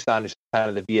focus on is kind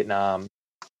of the Vietnam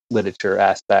literature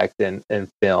aspect and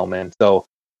film. And so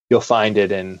you'll find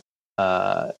it in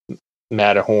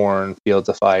Matterhorn, Fields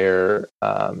of Fire.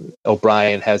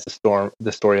 O'Brien has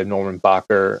the story of Norman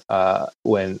Bacher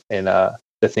when in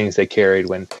The Things They Carried,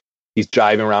 when he's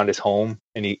driving around his home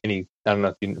and he I don't know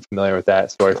if you're familiar with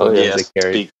that story. They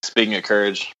carried. Speaking of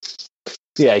courage.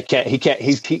 Yeah, he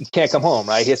can't come home,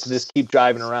 right? He has to just keep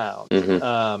driving around.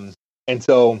 Mm-hmm. And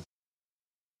so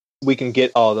we can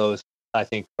get all those, I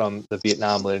think, from the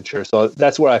Vietnam literature. So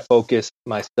that's where I focus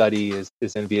my study is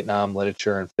in Vietnam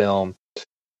literature and film.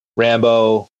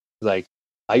 Rambo, like,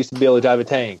 I used to be able to drive a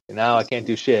tank, and now I can't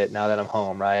do shit now that I'm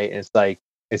home, right? And it's like,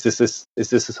 it's just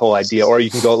this whole idea. Or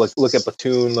you can go look at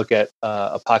Platoon, look at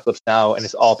Apocalypse Now, and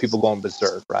it's all people going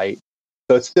berserk, right?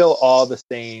 So it's still all the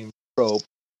same trope,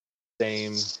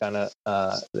 same kind of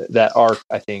that arc,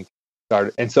 I think,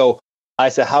 started. And so I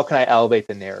said, how can I elevate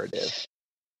the narrative?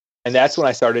 And that's when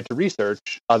I started to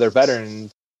research other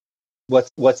veterans.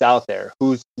 What's out there?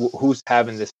 Who's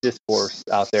having this discourse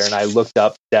out there? And I looked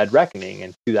up Dead Reckoning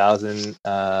in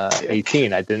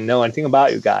 2018. I didn't know anything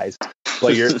about you guys,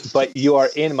 but you are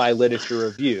in my literature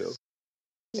review.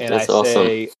 And that's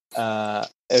say,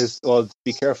 well,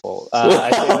 be careful.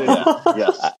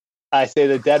 I say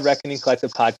the Dead Reckoning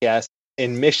Collective podcast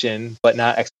in mission, but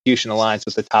not execution, aligns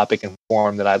with the topic and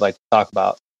form that I'd like to talk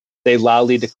about. They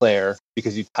loudly declare,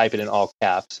 because you type it in all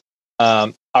caps,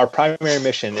 our primary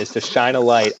mission is to shine a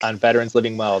light on veterans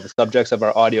living well. The subjects of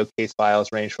our audio case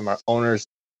files range from our owners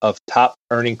of top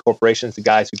earning corporations to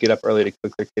guys who get up early to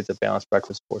cook their kids a balanced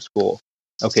breakfast before school.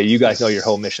 Okay, you guys know your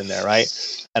whole mission there, right?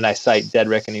 And I cite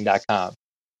deadreckoning.com.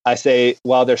 I say,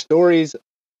 while their stories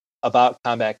about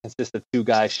combat consist of two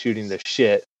guys shooting the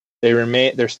shit,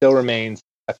 there still remains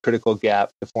a critical gap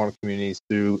to form communities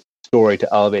through story to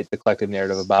elevate the collective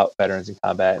narrative about veterans in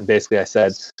combat. And basically I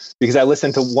said, because I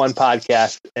listened to one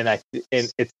podcast and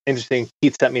it's interesting,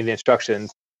 Keith sent me the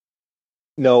instructions,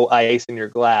 no ice in your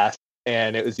glass.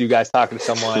 And it was you guys talking to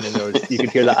someone and you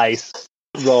could hear the ice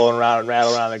rolling around and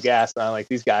rattle around the gas. And I'm like,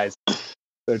 these guys,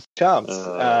 they're chumps.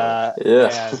 Yeah.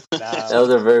 That was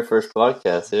our very first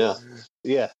podcast. Yeah.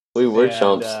 Yeah. We were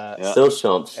chumps. Still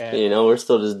chumps. And, we're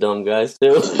still just dumb guys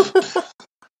too.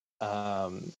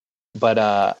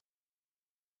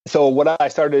 So what I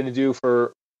started to do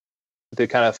to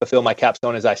kind of fulfill my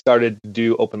capstone is I started to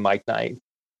do open mic night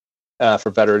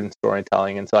for veteran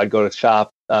storytelling. And so I'd go to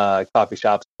coffee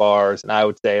shops, bars, and I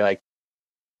would say, like,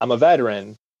 I'm a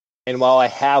veteran. And while I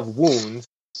have wounds,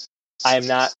 I am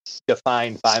not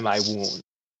defined by my wound.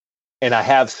 And I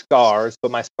have scars, but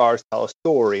my scars tell a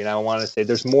story. And I want to say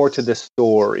there's more to this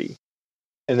story.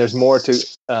 And there's more to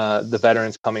the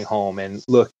veterans coming home. And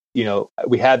look,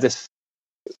 we had this,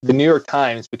 the New York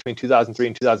Times between 2003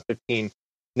 and 2015,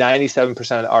 97% of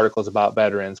the articles about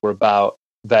veterans were about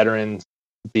veterans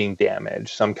being damaged,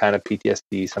 some kind of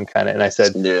PTSD, some kind of, and I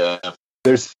said,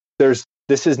 this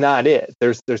is not it.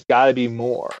 There's got to be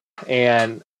more.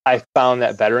 And I found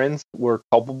that veterans were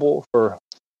culpable for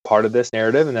part of this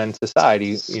narrative, and then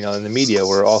society, and the media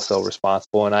were also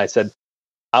responsible. And I said,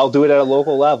 I'll do it at a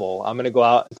local level. I'm going to go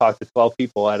out and talk to 12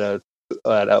 people at an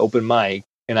open mic,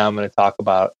 and I'm going to talk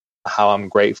about how I'm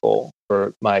grateful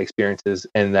for my experiences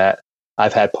and that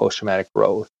I've had post-traumatic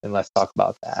growth, and let's talk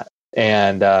about that.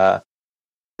 And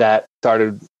that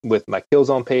started with my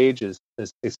Killzone page.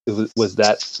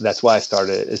 That's why I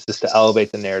started. It's just to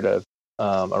elevate the narrative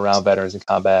around veterans in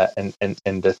combat and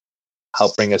to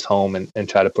help bring us home and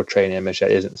try to portray an image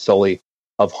that isn't solely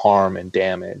of harm and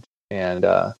damage. And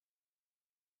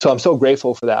so I'm so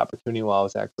grateful for that opportunity while I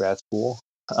was at grad school.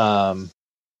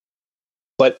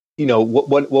 But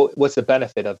what's the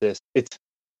benefit of this? It's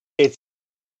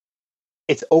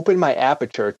opened my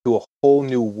aperture to a whole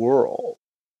new world.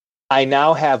 I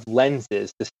now have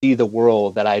lenses to see the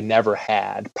world that I never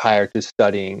had prior to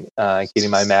studying, getting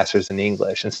my master's in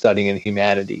English and studying in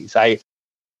humanities.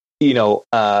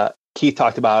 Keith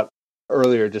talked about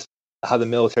earlier just how the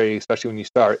military, especially when you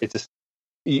start, it's just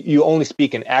you only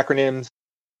speak in acronyms.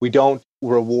 We don't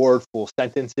reward full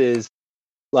sentences.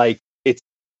 Like, it's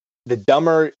the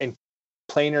dumber and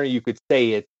plainer you could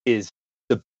say it is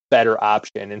the better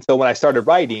option. And so when I started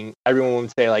writing, everyone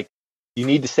would say, like, you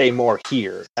need to say more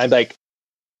here. I'm like,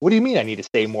 what do you mean I need to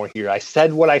say more here? I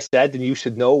said what I said, and you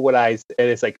should know what and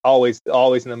it's like always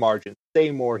in the margin.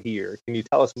 Say more here. Can you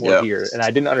tell us more here? And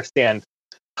I didn't understand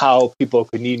how people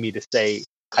could need me to say,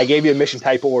 I gave you a mission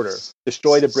type order.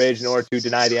 Destroy the bridge in order to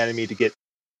deny the enemy to get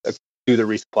do the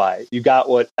resupply. You got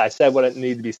what I said, what it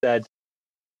needed to be said.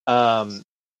 But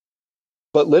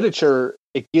literature,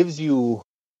 it gives you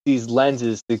these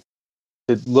lenses to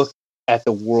look at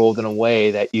the world in a way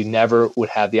that you never would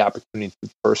have the opportunity to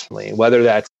personally, whether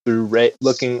that's through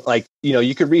looking like,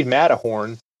 you could read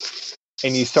Matterhorn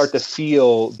and you start to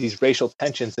feel these racial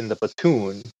tensions in the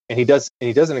platoon. And he does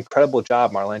an incredible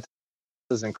job. Marlon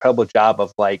does an incredible job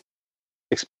of like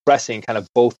expressing kind of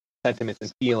both sentiments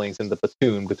and feelings in the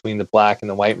platoon between the black and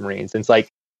the white Marines. And it's like,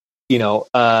 is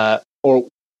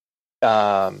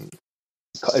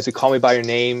it Call Me by Your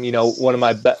Name? One of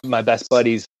my best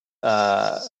buddies,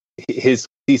 his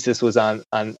thesis was on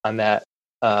that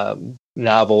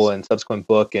novel and subsequent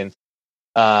book, and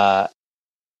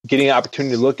getting an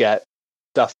opportunity to look at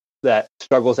stuff, that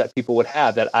struggles that people would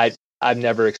have that I've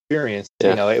never experienced.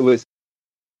 Yeah. It was,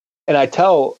 and I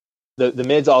tell the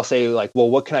mids all say, like, well,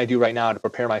 what can I do right now to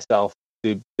prepare myself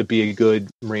to be a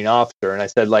good Marine officer? And I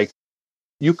said, like,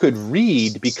 you could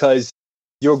read, because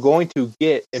you're going to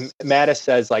get, and Mattis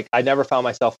says, like, I never found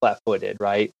myself flat-footed,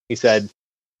 right? He said,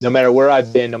 no matter where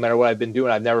I've been, no matter what I've been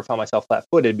doing, I've never found myself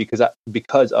flat-footed because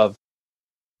of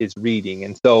his reading.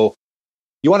 And so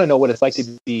you want to know what it's like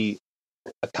to be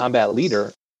a combat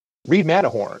leader, read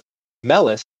Matterhorn.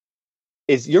 Mellis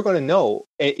you're going to know,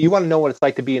 you want to know what it's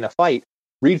like to be in a fight,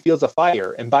 read Fields of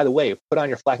Fire. And by the way, put on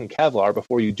your flak and Kevlar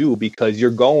before you do, because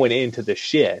you're going into the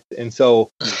shit. And so,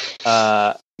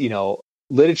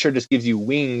 literature just gives you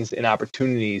wings and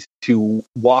opportunities to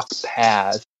walk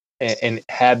paths and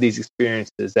have these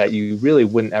experiences that you really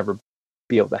wouldn't ever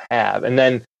be able to have. And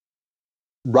then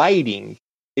writing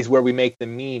is where we make the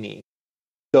meaning.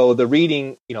 So the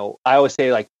reading, I always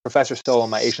say, like, Professor Stoll in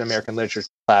my Asian American literature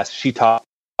class, she taught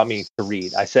me to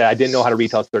read. I said I didn't know how to read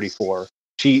till I was 34.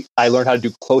 I learned how to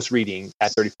do close reading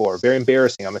at 34. Very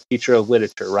embarrassing. I'm a teacher of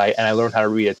literature, right? And I learned how to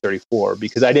read at 34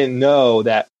 because I didn't know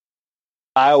that.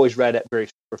 I always read it very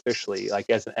superficially, like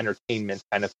as an entertainment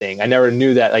kind of thing. I never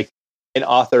knew that, like, an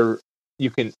author,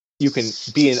 you can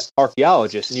be an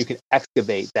archaeologist and you can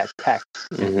excavate that text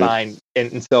and find.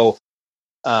 And so,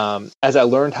 as I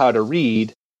learned how to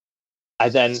read, I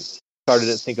then started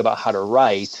to think about how to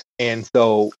write. And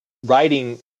so,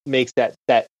 writing makes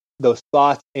those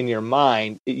thoughts in your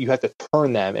mind, you have to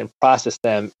turn them and process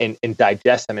them and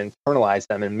digest them, internalize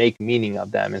them, and make meaning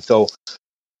of them. And so,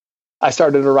 I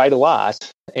started to write a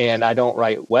lot, and I don't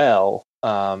write well,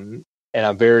 and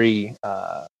I'm very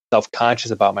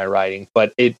self-conscious about my writing,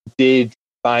 but it did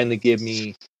finally give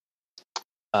me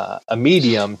a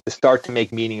medium to start to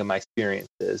make meaning of my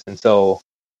experiences. And so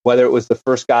whether it was the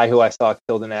first guy who I saw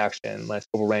killed in action, Lance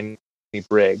Corporal Randy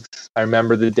Briggs, I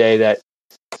remember the day that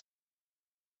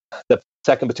the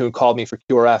 2nd Platoon called me for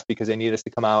QRF because they needed us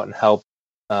to come out and help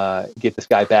get this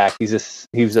guy back. He was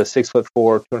a 6'4",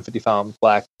 250-pound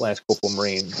black Lance Corporal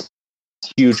Marine,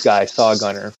 huge guy, saw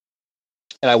gunner.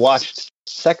 And I watched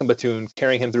 2nd Platoon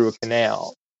carrying him through a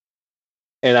canal,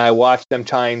 and I watched them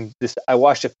I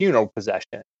watched a funeral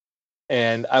procession,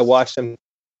 and I watched them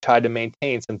try to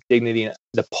maintain some dignity.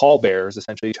 The pallbearers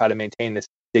essentially try to maintain this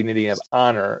dignity of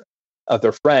honor of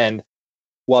their friend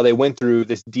while they went through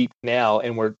this deep canal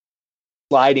and were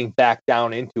sliding back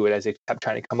down into it as they kept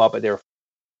trying to come up, but they were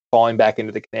falling back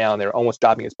into the canal, and they were almost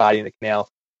dropping his body in the canal.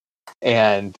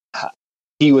 And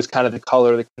he was kind of the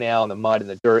color of the canal, and the mud and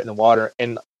the dirt and the water.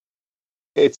 And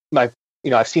it's I've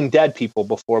seen dead people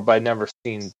before, but I've never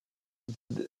seen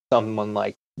something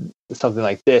like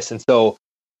this. And so,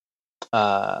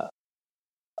 it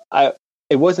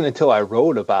wasn't until I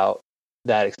wrote about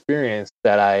that experience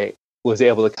that I was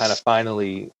able to kind of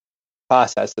finally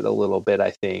process it a little bit,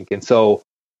 I think. And so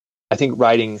I think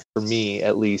writing, for me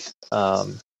at least,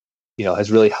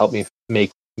 has really helped me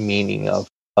make meaning of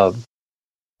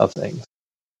things.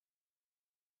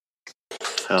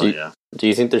 Do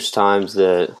you think there's times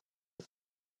that,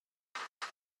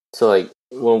 so like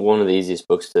one of the easiest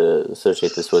books to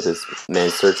associate this with is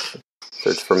Man's Search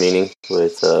Search for Meaning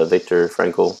with Viktor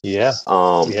Frankl. Yeah.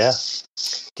 Yeah.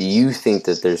 Do you think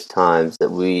that there's times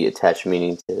that we attach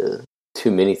meaning to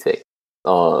too many things?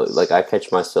 Like I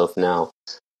catch myself now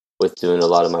with doing a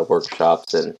lot of my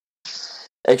workshops and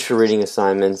extra reading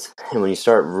assignments, and when you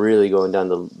start really going down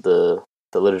the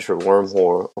literature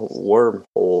wormhole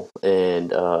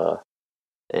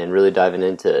and really diving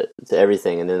into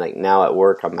everything, and then like now at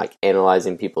work I'm like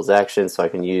analyzing people's actions so I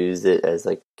can use it as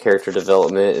like character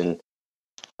development and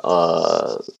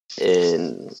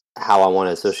how I want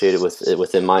to associate it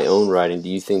within my own writing. Do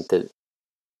you think that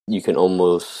you can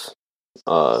almost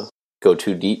go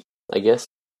too deep, I guess?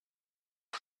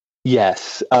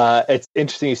 Yes. It's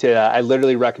interesting you say that. I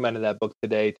literally recommended that book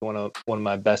today to one of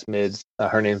my best mids.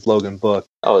 Her name's Logan Book.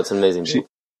 Oh, it's an amazing book.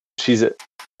 She's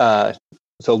so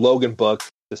Logan Book,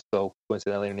 just so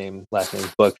coincidentally her last name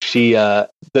is Book. She the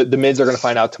mids are going to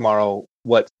find out tomorrow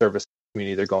what service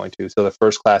community they're going to. So the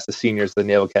first class, the seniors of the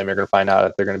Naval Academy, are going to find out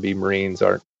if they're going to be Marines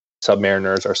or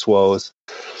submariners or SWOs.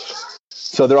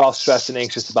 So they're all stressed and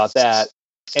anxious about that.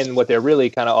 And what they're really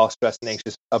kind of all stressed and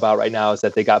anxious about right now is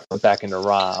that they got put back into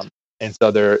ROM, and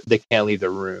so they can't leave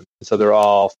their room. So they're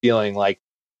all feeling like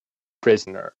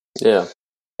prisoners. Yeah.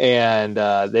 And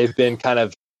they've been kind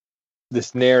of,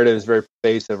 this narrative is very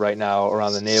pervasive right now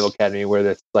around the Naval Academy, where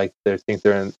it's like they think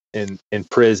they're in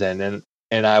prison.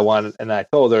 And I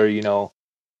told her,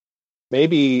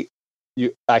 maybe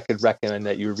I could recommend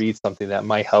that you read something that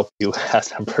might help you have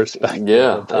some perspective.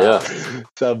 Yeah.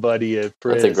 Somebody in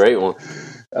prison. That's a great one.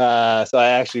 So I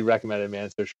actually recommended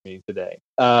Man's Search for Me today.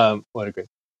 What a great.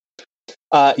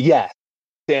 Yeah.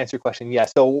 To answer your question, yeah.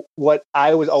 So what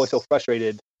I was always so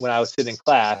frustrated when I was sitting in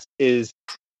class is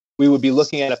we would be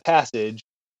looking at a passage,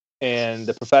 and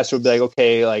the professor would be like,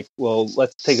 "Okay, well,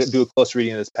 let's do a close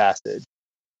reading of this passage,"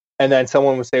 and then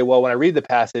someone would say, "Well, when I read the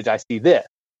passage, I see this,"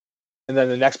 and then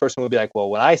the next person would be like, "Well,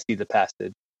 when I see the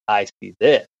passage, I see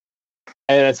this,"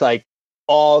 and it's like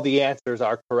all the answers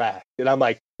are correct, and I'm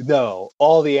like, no,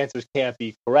 all the answers can't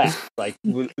be correct. Like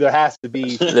there has to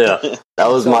be. Yeah, that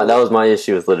was my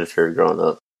issue with literature growing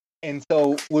up. And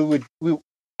so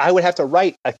I would have to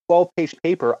write a 12-page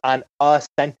paper on a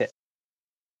sentence,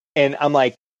 and I'm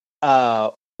like,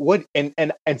 what? And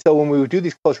so when we would do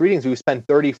these close readings, we would spend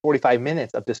 30, 45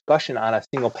 minutes of discussion on a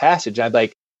single passage. And I'd be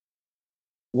like,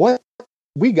 what?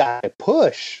 We got to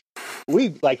push.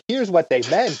 Here's what they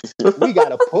meant. We got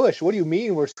to push. What do you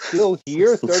mean? We're still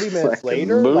here 30 minutes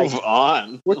later? Move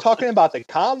on. We're talking about the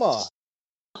comma.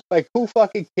 Who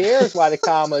fucking cares why the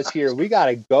comma is here? We got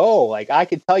to go. I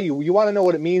could tell you want to know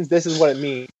what it means? This is what it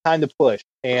means. Time to push.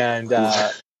 And,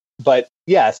 but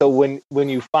yeah, so when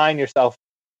you find yourself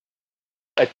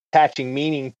attaching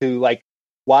meaning to,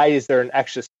 why is there an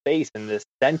extra space in this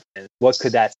sentence? What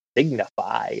could that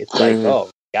signify? It's oh,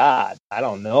 God, I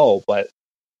don't know, but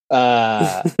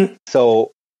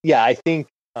so yeah, I think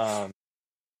that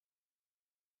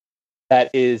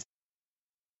is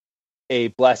a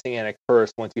blessing and a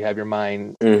curse once you have your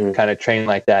mind kind of trained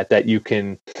like that you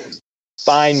can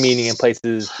find meaning in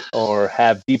places or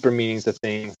have deeper meanings of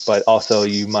things, but also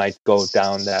you might go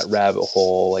down that rabbit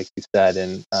hole, like you said.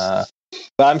 And but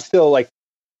I'm still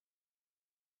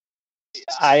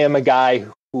I am a guy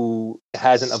who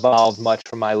hasn't evolved much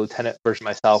from my lieutenant version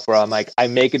myself, where I'm I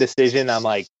make a decision, I'm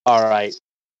like, all right.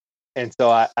 And so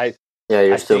I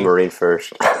you're still think, Marine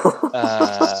first.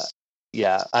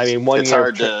 Yeah. I mean,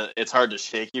 it's hard to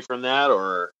shake you from that,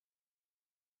 or?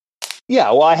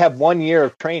 Yeah. Well, I have 1 year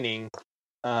of training,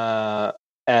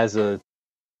 as a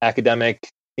academic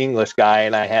English guy,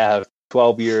 and I have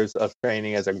 12 years of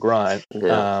training as a grunt.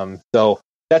 Yeah. So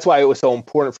that's why it was so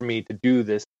important for me to do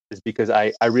this, is because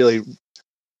I really,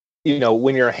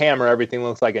 when you're a hammer, everything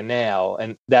looks like a nail,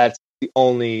 and that's the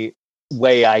only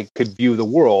way I could view the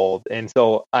world. And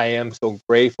so I am so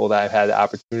grateful that I've had the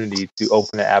opportunity to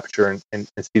open the aperture and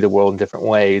see the world in different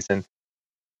ways. And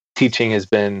teaching has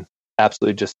been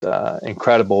absolutely just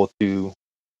incredible to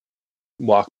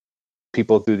walk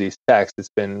people through these texts. It's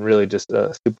been really just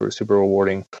a super, super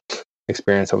rewarding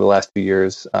experience over the last 2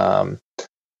 years. I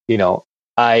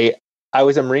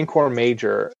was a Marine Corps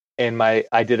major, and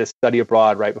I did a study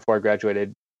abroad right before I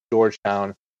graduated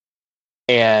Georgetown,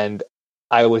 and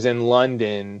I was in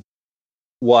London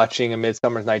watching A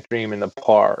Midsummer's Night Dream in the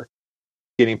park,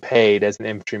 getting paid as an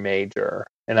infantry major,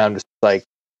 and I'm just like,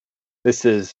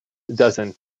 really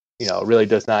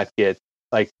does not get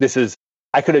this is.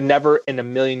 I could have never in a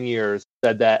million years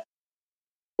said that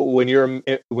when you're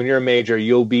a major,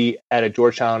 you'll be at a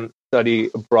Georgetown study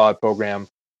abroad program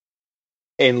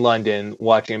in London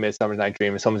watching A Midsummer's Night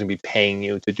Dream, and someone's gonna be paying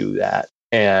you to do that.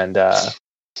 And I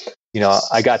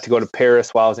got to go to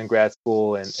Paris while I was in grad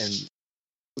school and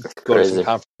go to some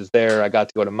conferences there. I got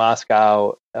to go to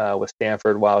Moscow with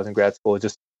Stanford while I was in grad school.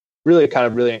 Just really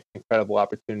really incredible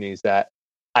opportunities that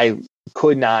I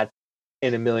could not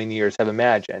in a million years have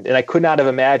imagined. And I could not have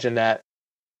imagined that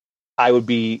I would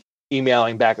be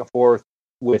emailing back and forth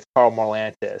with Carl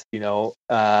Marlantes,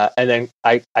 and then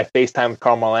I FaceTime with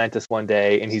Carl Marlantes one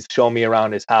day, and he's showing me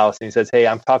around his house, and he says, "Hey,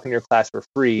 I'm talking to your class for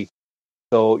free,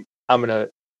 so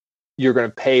you're gonna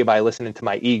pay by listening to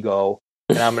my ego,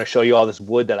 and I'm gonna show you all this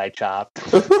wood that I chopped."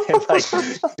 And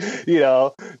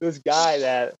this guy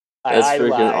that I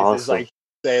idolize awesome. Is like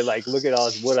say like, "Look at all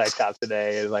this wood I chopped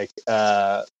today," and like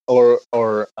Stephen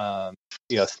Pressfield.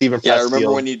 Yeah, I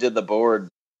remember when you did the board.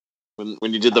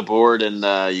 When you did the board and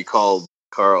you called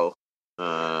Carl,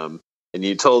 and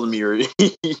you told him you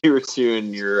were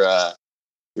doing your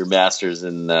master's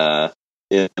in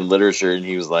literature, and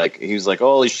he was like,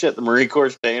 "Holy shit, the Marine Corps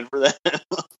is paying for that."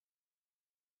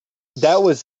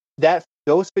 Those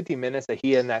 50 minutes that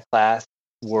he had in that class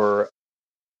were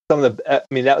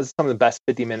that was some of the best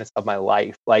 50 minutes of my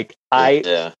life. Like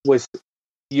I was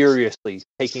furiously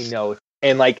taking notes,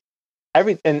 and like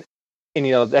and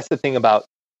that's the thing about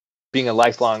being a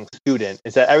lifelong student,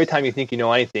 is that every time you think you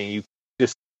know anything, you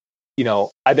just,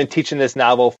 I've been teaching this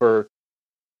novel for,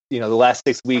 the last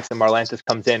 6 weeks, and Marlantes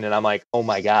comes in and I'm like, oh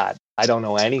my God, I don't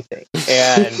know anything.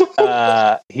 And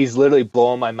he's literally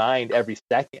blowing my mind every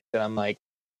second. And I'm like,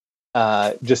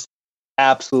 just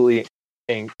absolutely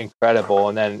incredible.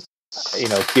 And then,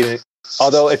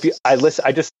 although I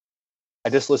just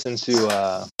listened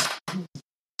to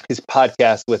his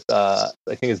podcast with, I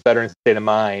think it's Veterans State of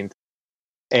Mind,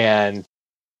 and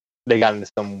they got into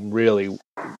some really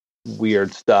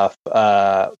weird stuff,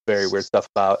 very weird stuff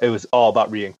it was all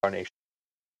about reincarnation.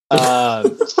 So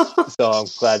I'm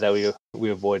glad that we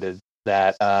avoided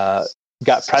that.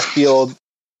 Got Pressfield.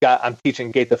 I'm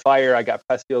teaching Gates of Fire. I got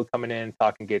Pressfield coming in,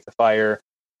 talking Gates of Fire.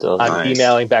 I'm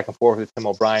emailing back and forth with Tim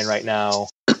O'Brien right now,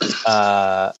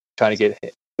 trying to get.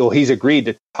 Well, he's agreed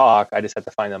to talk. I just have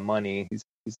to find the money. He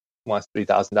wants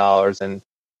 $3,000, and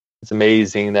it's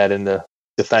amazing that in the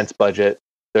defense budget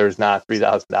there's not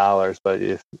 $3,000, but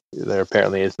if there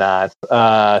apparently is not.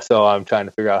 So I'm trying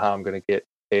to figure out how I'm going to get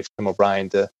Tim O'Brien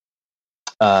to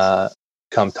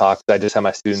come talk. I just had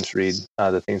my students read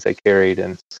the things I carried,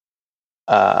 and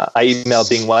I emailed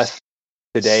Bing West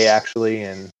today actually,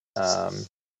 and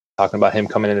talking about him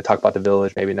coming in to talk about the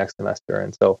village maybe next semester.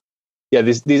 And so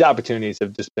these opportunities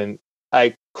have just been,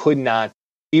 I could not,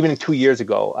 even 2 years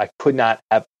ago, I could not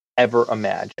have ever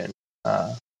imagined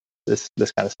this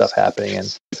kind of stuff happening,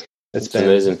 and it's been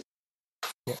amazing.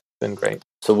 It's been great.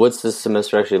 So what's this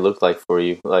semester actually look like for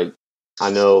you? Like,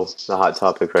 I know the hot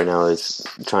topic right now is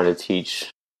trying to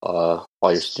teach while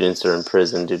your students are in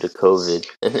prison due to COVID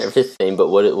and everything, but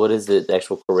what does the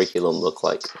actual curriculum look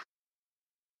like?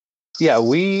 Yeah,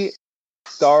 we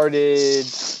started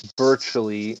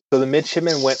virtually. So the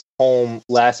midshipmen went home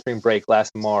last spring break,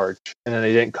 last March, and then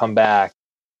they didn't come back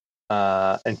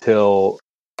until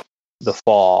the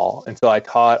fall. And so I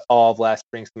taught all of last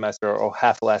spring semester, or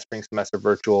half of last spring semester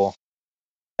virtual.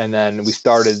 And then we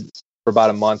started for about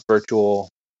a month virtual.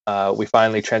 We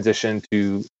finally transitioned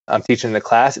to, I'm teaching the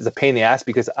class. It's a pain in the ass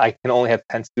because I can only have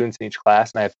 10 students in each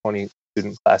class, and I have 20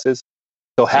 student classes.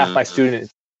 So half my students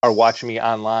are watching me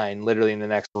online, literally in the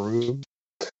next room.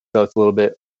 So it's a little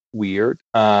bit weird.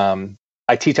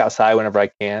 I teach outside whenever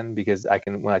I can, because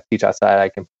when I teach outside, I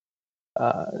can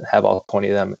have all 20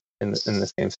 of them in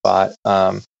the same spot.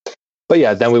 But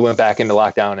yeah, then we went back into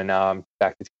lockdown, and now I'm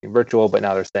back to teaching virtual, but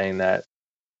now they're saying that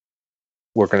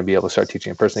we're going to be able to start teaching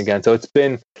in person again. So it's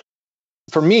been,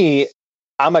 for me,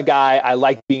 I'm a guy, I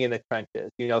like being in the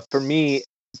trenches. For me,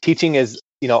 teaching is,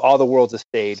 all the world's a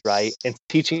stage, right? And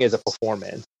teaching is a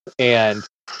performance. And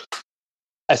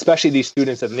especially these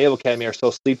students at the Naval Academy are so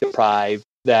sleep deprived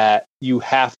that you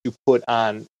have to put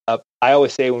on I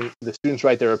always say, when the students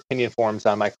write their opinion forms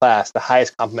on my class, the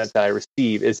highest compliment that I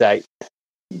receive is that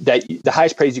the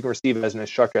highest praise you can receive as an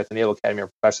instructor at the Naval Academy or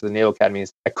professor at the Naval Academy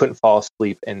is, I couldn't fall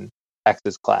asleep in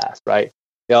X's class, right?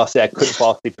 They all say I couldn't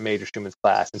fall asleep in Major Schuman's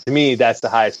class. And to me, that's the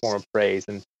highest form of praise.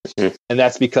 And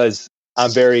that's because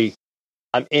I'm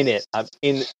in it.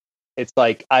 It's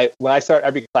like when I start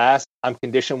every class, I'm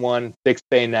condition 1, fixed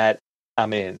bayonet,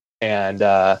 I'm in. And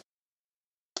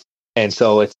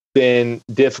so it's been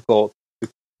difficult to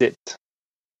sit,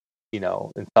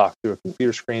 and talk through a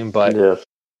computer screen. But, one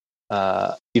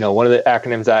of the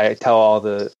acronyms I tell all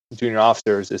the junior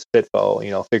officers is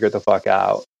FITFO, figure it the fuck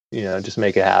out, just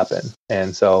make it happen.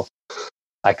 And so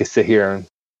I could sit here and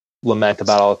lament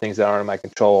about all the things that aren't in my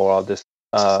control, or I'll just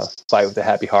fight with a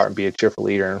happy heart and be a cheerful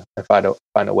leader and find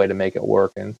a way to make it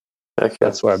work. And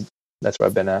that's what that's where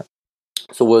I've been at.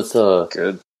 So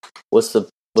Good. what's the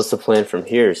plan from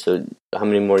here? So how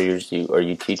many more years are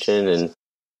you teaching,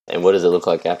 and what does it look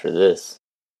like after this?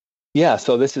 Yeah,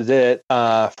 so this is it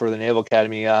for the Naval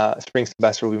Academy. Spring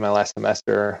semester will be my last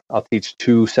semester. I'll teach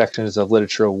 2 sections of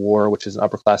Literature of War, which is an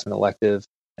upperclassman elective,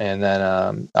 and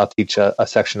then I'll teach a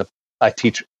section of.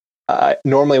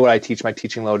 Normally what I teach, my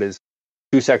teaching load is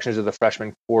 2 sections of the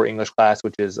freshman core English class,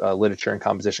 which is a literature and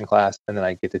composition class, and then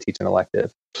I get to teach an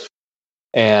elective.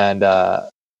 And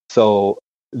so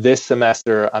this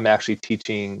semester, I'm actually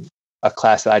teaching a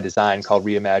class that I designed called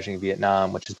Reimagining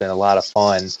Vietnam, which has been a lot of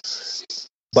fun.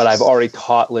 But I've already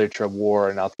taught Literature of War,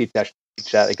 and I'll teach that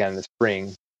again in the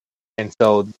spring. And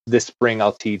so this spring,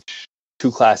 I'll teach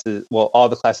 2 classes. Well, all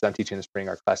the classes I'm teaching in the spring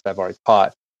are classes I've already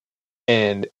taught,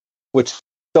 and which is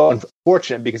so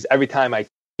unfortunate because every time I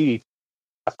teach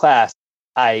a class,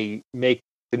 I make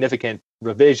significant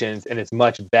revisions, and it's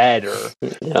much better.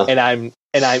 Yeah. And I'm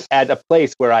at a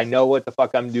place where I know what the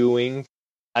fuck I'm doing.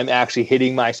 I'm actually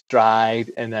hitting my stride,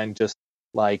 and then just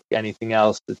like anything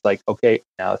else, it's like, okay,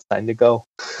 now it's time to go.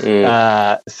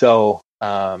 I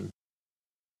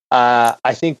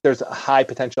think there's a high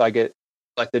potential I get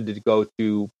selected to go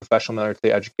to professional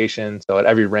military education. So at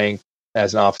every rank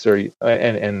as an officer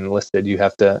and enlisted, you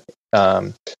have to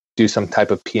do some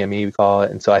type of PME, we call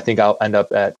it. And so I think I'll end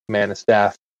up at command and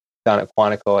staff down at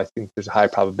Quantico. I think there's a high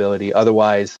probability.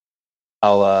 Otherwise,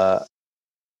 the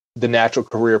natural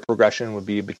career progression would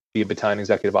be a battalion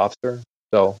executive officer.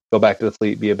 So go back to the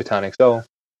fleet, be a battalion XO,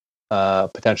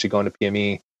 potentially going to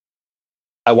PME.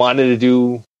 I wanted to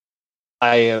do.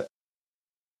 I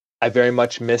very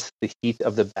much missed the heat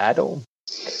of the battle,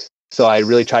 so I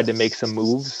really tried to make some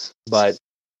moves. But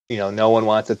no one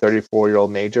wants a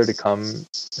 34-year-old major to come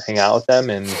hang out with them,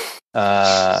 and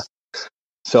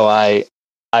so I've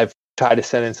tried to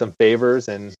send in some favors,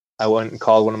 and I went and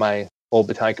called one of my old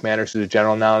battalion commanders, who's a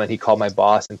general now, and then he called my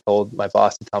boss and told my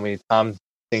boss to tell me, Tom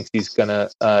thinks he's gonna.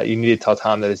 You need to tell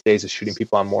Tom that his days of shooting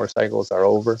people on motorcycles are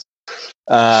over.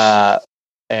 But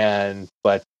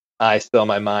I still, in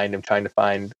my mind, am trying to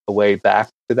find a way back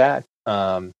to that.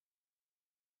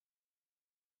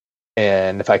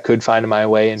 And if I could find my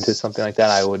way into something like that,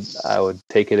 I would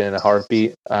take it in a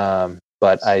heartbeat.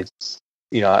 But I'm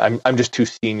just too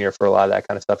senior for a lot of that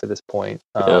kind of stuff at this point.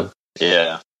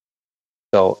 Yeah.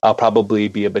 So I'll probably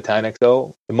be a battalion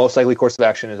XO. The most likely course of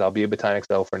action is I'll be a battalion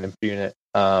XO for an infantry unit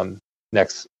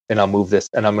next, and I'm going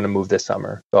to move this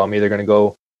summer. So I'm either going to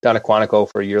go down to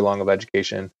Quantico for a year long of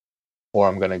education, or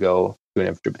I'm going to go to an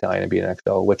infantry battalion and be an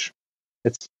XO, which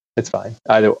it's fine.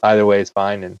 Either way is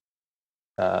fine, and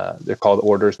they're called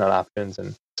orders, not options.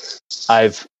 And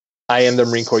I am the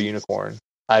Marine Corps unicorn.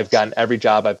 I've gotten every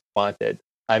job I've wanted.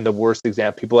 I'm the worst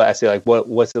example. People ask me like,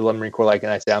 what's the Marine Corps like?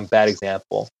 And I say I'm a bad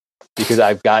example because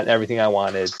I've gotten everything I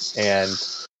wanted. And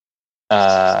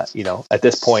at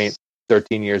this point,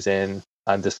 13 years in,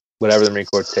 I'm just whatever the Marine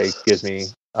Corps gives me,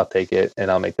 I'll take it and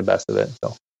I'll make the best of it.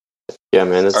 So. Yeah,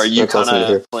 man. Are you kind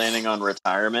of planning on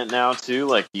retirement now too?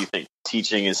 Like, do you think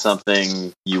teaching is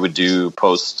something you would do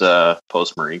post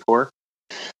Marine Corps?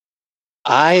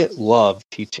 I love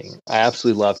teaching. I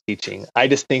absolutely love teaching. I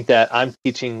just think that I'm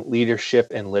teaching leadership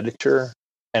and literature,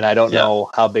 and I don't know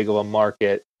how big of a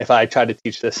market. If I try to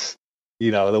teach this,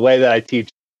 the way that I teach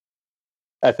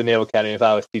at the Naval Academy, if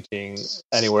I was teaching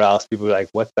anywhere else, people would be like,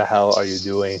 what the hell are you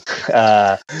doing?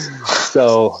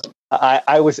 So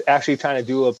I was actually trying to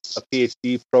do a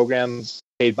PhD program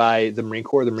paid by the Marine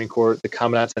Corps. The Marine Corps, the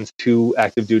Commandant sends 2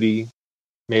 active duty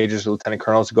majors, lieutenant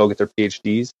colonels to go get their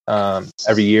PhDs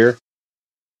every year.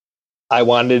 I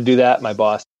wanted to do that. My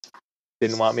boss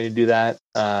didn't want me to do that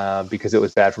because it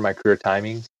was bad for my career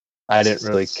timing. I didn't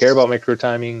really care about my career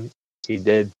timing. He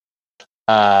did.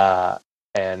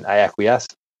 And I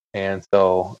acquiesced. And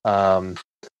so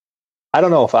I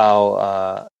don't know if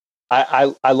I'll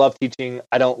I love teaching.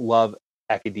 I don't love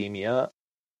academia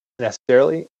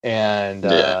necessarily. And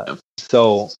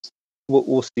so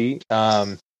we'll see.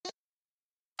 As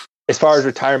far as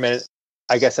retirement,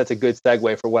 I guess that's a good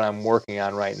segue for what I'm working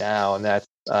on right now. And that's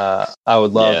I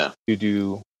would love to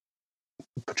do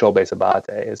patrol base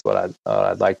Abate is what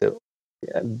I'd like to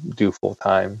do full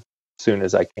time as soon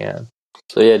as I can.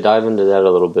 So dive into that a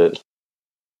little bit.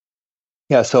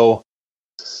 Yeah, so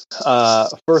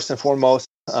first and foremost,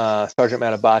 Sergeant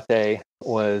Matt Abate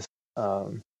was a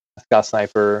scout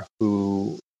sniper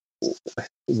who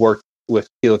worked with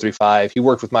Kilo 35. He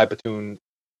worked with my platoon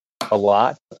a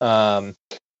lot. And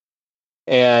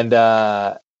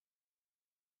I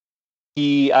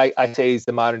say he's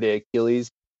the modern day Achilles.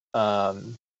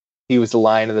 He was the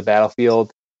lion of the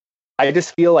battlefield. I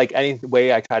just feel like any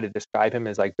way I try to describe him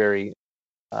is like very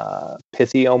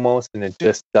pithy almost, and it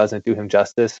just doesn't do him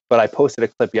justice. But I posted a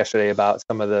clip yesterday about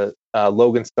some of the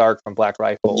Logan Stark from Black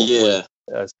Rifle, Yeah,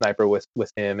 a sniper with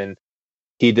him, and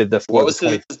he did the what was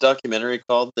his documentary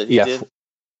called that he did?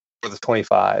 For the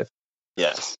 25.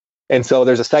 Yes. And so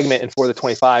there's a segment in For the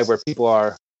 25 where people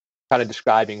are kind of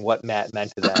describing what Matt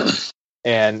meant to them.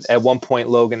 And at one point,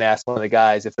 Logan asked one of the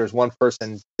guys, if there's one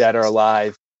person dead or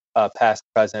alive, past,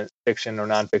 present, fiction or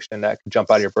nonfiction, that could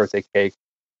jump out of your birthday cake,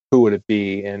 who would it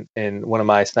be? And one of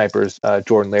my snipers,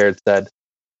 Jordan Laird, said,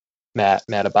 Matt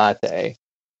Abate. And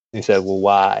he said, well,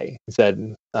 why? He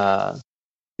said,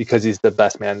 because he's the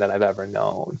best man that I've ever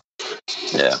known.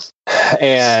 Yeah.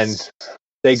 And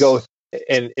they go,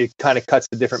 and it kind of cuts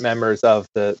to different members of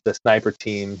the sniper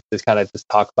team to kind of just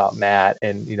talk about Matt.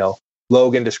 And, you know,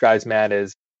 Logan describes Matt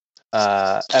as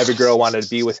every girl wanted to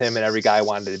be with him and every guy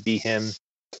wanted to be him.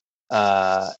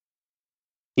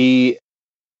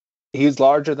 He's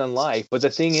larger than life. But the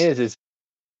thing is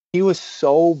he was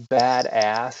so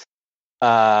badass.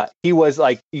 He was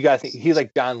like, you gotta think, he's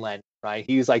like John Lennon, right?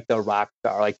 He was like the rock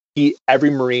star. Like every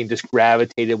Marine just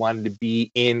gravitated, wanted to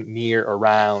be in, near,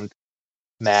 around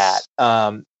Matt.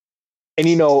 And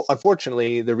you know,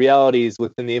 unfortunately, the reality is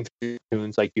within the infantry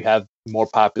platoons, like you have more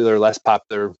popular, less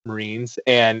popular Marines.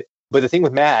 But the thing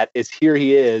with Matt is, here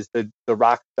he is, the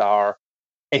rock star,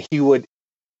 and he was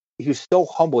so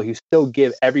humble. He still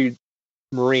give every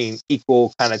Marine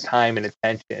equal kind of time and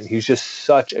attention. He's just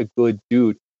such a good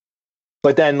dude.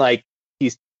 But then, like,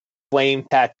 he's flame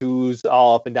tattoos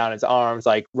all up and down his arms,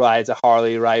 like rides a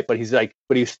Harley, right? But he's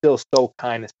still so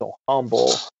kind and so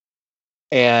humble.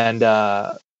 And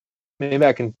maybe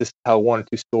I can just tell one or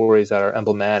two stories that are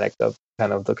emblematic of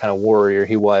the kind of warrior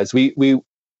he was. When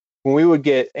we would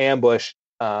get ambushed,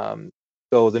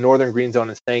 so the northern green zone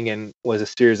in Sangin was a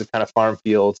series of kind of farm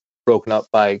fields broken up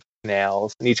by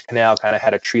canals, and each canal kind of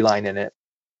had a tree line in it.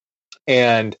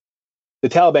 And the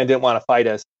Taliban didn't want to fight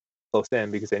us close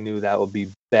in because they knew that would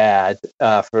be bad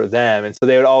for them, and so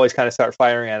they would always kind of start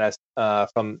firing at us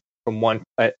from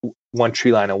one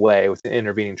tree line away with an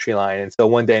intervening tree line. And so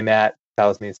one day Matt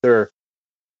tells me, sir,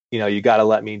 you know, you got to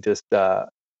let me just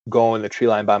go in the tree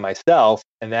line by myself,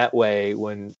 and that way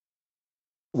when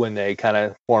they kind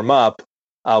of form up,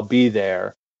 I'll be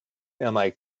there. And I'm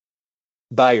like,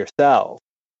 by yourself?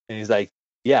 And he's like,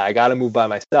 yeah, I got to move by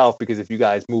myself because if you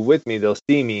guys move with me, they'll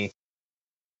see me.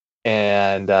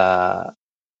 And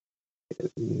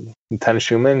Lieutenant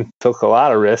Schumann took a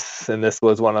lot of risks, and this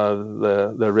was one of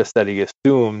the risks that he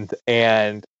assumed.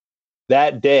 And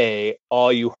that day,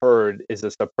 all you heard is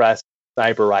a suppressed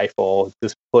sniper rifle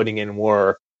just putting in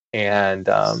work. And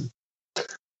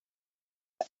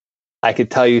I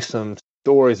could tell you some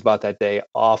stories about that day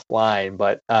offline,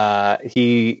 but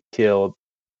he killed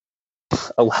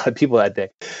a lot of people that day,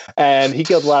 and he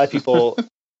killed a lot of people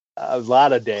a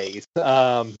lot of days.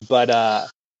 But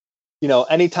you know,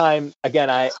 anytime,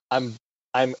 again,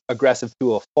 I'm aggressive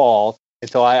to a fault, and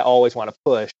so I always want to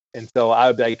push. And so I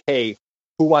would be like, hey,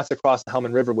 who wants to cross the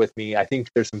Helmand River with me? I think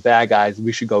there's some bad guys.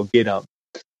 We should go get them.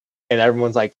 And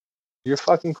everyone's like, you're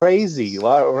fucking crazy.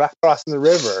 We're not crossing the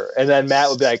river. And then Matt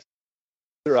would be like,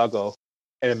 sure, I'll go.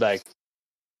 And then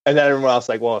everyone else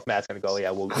like, well, if Matt's gonna go, yeah,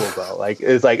 we'll go. Like,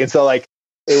 it's like, and so like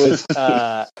it was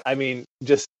I mean,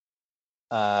 just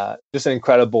an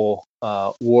incredible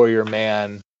warrior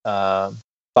man,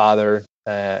 father.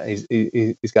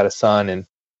 He's got a son,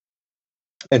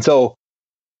 and so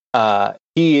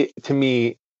he, to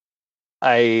me,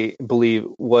 I believe,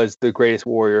 was the greatest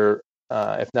warrior,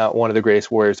 if not one of the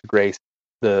greatest warriors to grace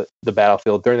the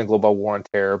battlefield during the global war on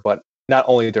terror. But not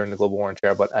only during the global war on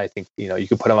terror, but I think, you know, you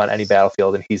could put him on any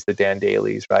battlefield and he's the Dan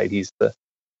Daly's, right? He's the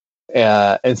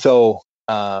and so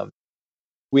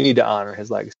we need to honor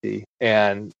his legacy.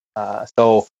 And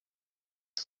so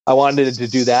I wanted to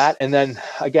do that. And then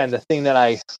again, the thing that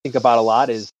I think about a lot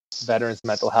is veterans'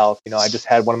 mental health. You know, I just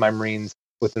had one of my Marines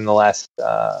within the last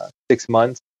 6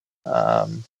 months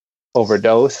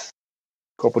overdose,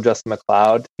 Corporal Justin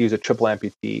McLeod. He was a triple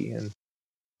amputee, and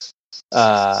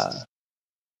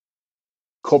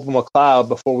Corporal McLeod,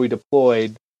 before we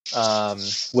deployed,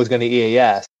 was going to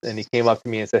EAS, and he came up to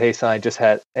me and said, hey sir, I just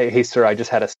had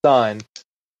a son.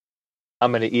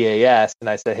 I'm going to EAS. And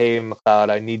I said, hey McLeod,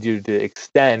 I need you to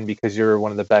extend because you're one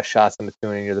of the best shots in the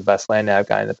platoon and you're the best land nav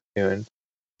guy in the platoon,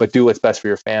 but do what's best for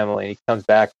your family. And he comes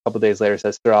back a couple of days later and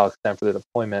says, sir, I'll extend for the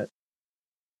deployment.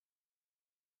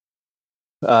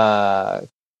 A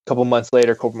couple months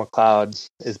later, Corporal McLeod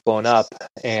is blown up,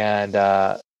 and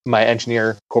my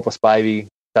engineer, Corporal Spivey,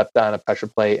 stepped on a pressure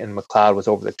plate, and McLeod was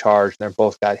over the charge, and they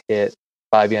both got hit.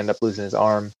 Spivey ended up losing his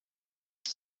arm.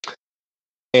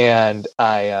 And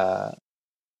I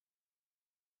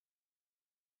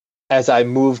as I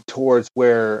moved towards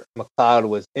where McLeod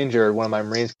was injured, one of my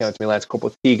Marines came up to me, Lance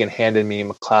Corporal Teague, and handed me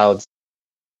McLeod's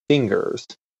fingers.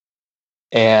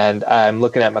 And I'm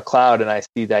looking at McLeod, and I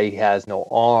see that he has no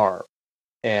arm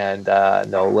and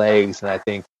no legs.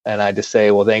 And I just say,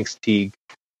 well, thanks, Teague.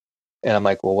 And I'm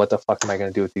like, well, what the fuck am I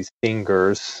going to do with these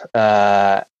fingers?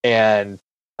 I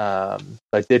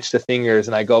ditch the fingers,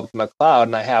 and I go up to McLeod,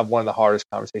 and I have one of the hardest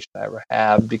conversations I ever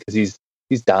have, because he's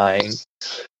dying.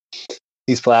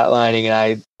 He's flatlining,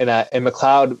 and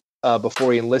McLeod,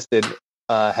 before he enlisted,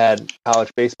 had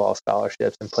college baseball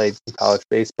scholarships and played some college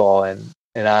baseball, and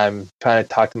I'm trying to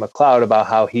talk to McLeod about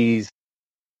how he's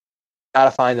got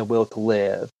to find the will to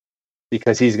live,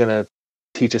 because he's going to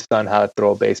teach his son how to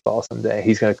throw a baseball someday.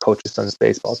 He's going to coach his son's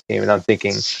baseball team, and I'm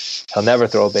thinking he'll never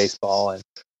throw a baseball, and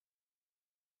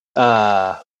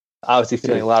obviously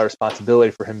feeling a lot of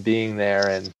responsibility for him being there,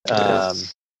 and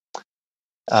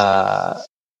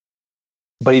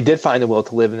but he did find the will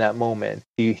to live in that moment.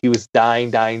 He was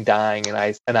dying, and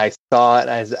I saw it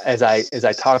as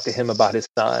I talked to him about his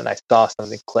son. I saw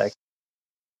something click,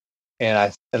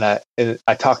 and I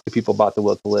talked to people about the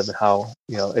will to live, and how,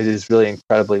 you know, it is really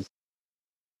incredibly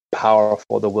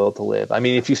powerful, the will to live. I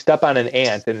mean, if you step on an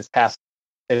ant and it's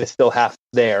still half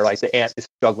there, like the ant is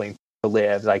struggling to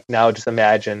live. Like, now just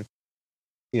imagine,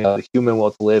 you know, the human will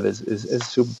to live is a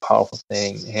super powerful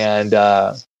thing. And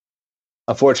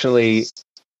unfortunately,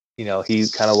 you know, he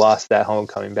kind of lost that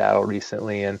homecoming battle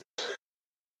recently, and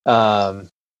unfortunately,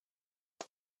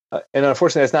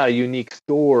 that's not a unique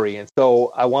story. And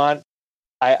so I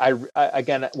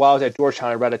again, while I was at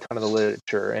Georgetown, I read a ton of the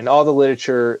literature, and all the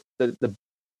literature, the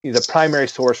primary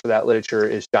source for that literature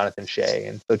is Jonathan Shea.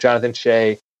 And so Jonathan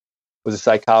Shea was a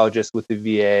psychologist with the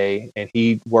VA, and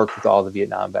he worked with all the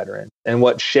Vietnam veterans. And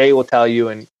what Shea will tell you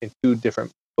in two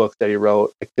different books that he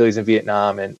wrote, Achilles in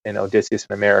Vietnam and Odysseus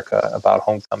in America, about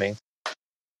homecoming,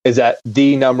 is that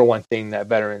the number one thing that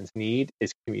veterans need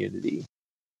is community.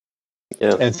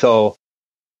 Yeah. And so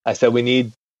I said, we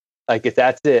need, like, if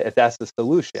that's the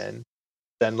solution,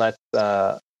 then let's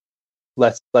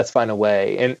find a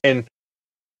way. And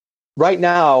right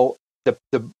now,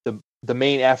 the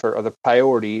main effort, or the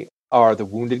priority, are the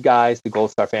wounded guys, the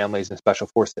Gold Star families, and special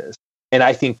forces. And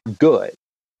I think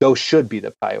those should be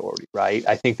the priority, right?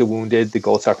 I think the wounded, the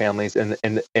Gold Star families, and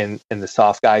the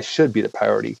soft guys should be the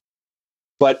priority.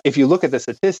 But if you look at the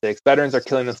statistics, veterans are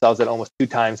killing themselves at almost 2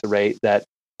 times the rate that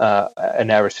an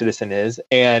average citizen is,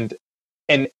 and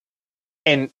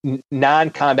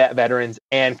non-combat veterans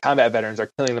and combat veterans are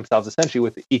killing themselves essentially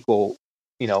with equal,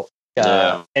 you know.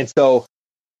 And so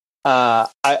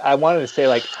I wanted to say,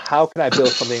 like, how can I build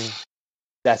something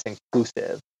that's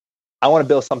inclusive? I want to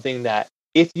build something that,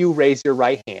 if you raise your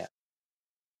right hand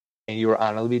and you are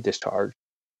honorably discharged,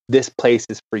 this place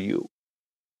is for you.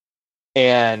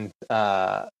 And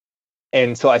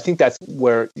so I think that's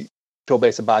where Patrol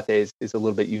Base Abate is a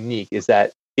little bit unique, is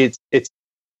that it's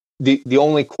the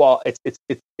only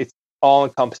it's all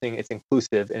encompassing, it's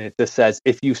inclusive, and it just says,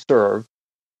 if you serve,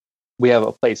 we have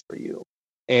a place for you.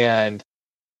 And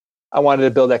I wanted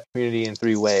to build that community in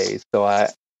 3 ways. So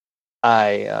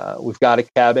we've got a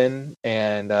cabin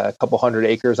and a couple 100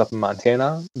 acres up in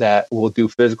Montana that will do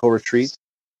physical retreats.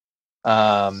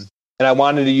 And I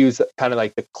wanted to use kind of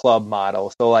like the club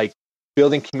model. So, like,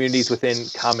 building communities within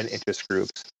common interest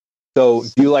groups. So,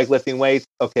 do you like lifting weights?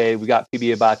 Okay, we got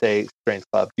PB Abate Strength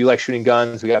Club. Do you like shooting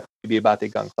guns? We got PB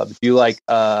Abate Gun Club. Do you like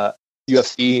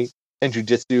UFC and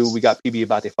Jiu-Jitsu? We got PB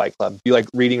Abate Fight Club. Do you like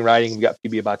reading, writing? We got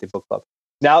PB Abate Book Club.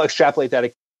 Now extrapolate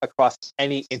that across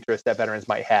any interest that veterans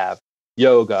might have: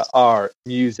 yoga, art,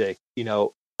 music, you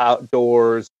know,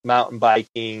 outdoors, mountain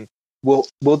biking. We'll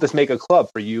just make a club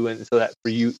for you, and so that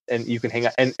for you, and you can hang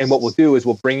out. And what we'll do is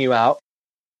we'll bring you out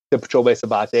to Patrol Base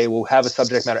Abate. We'll have a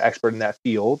subject matter expert in that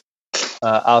field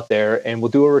out there, and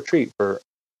we'll do a retreat for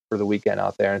the weekend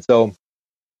out there. And so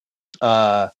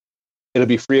it'll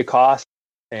be free of cost,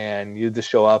 and you just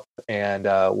show up, and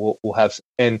we'll have.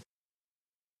 And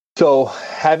so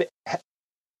I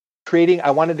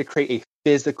wanted to create a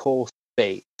physical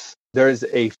space. There's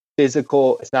a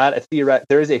physical, it's not a theoretic,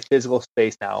 there is a physical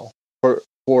space now for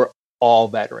all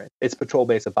veterans. It's Patrol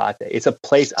Base Abate. It's a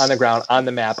place on the ground, on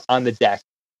the map, on the deck.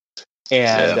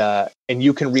 And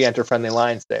you can re-enter friendly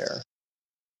lines there.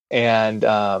 And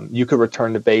you could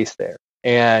return to base there.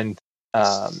 And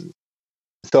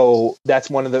so that's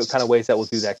one of the kind of ways that we'll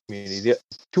do that community. The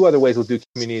 2 other ways we'll do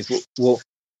communities,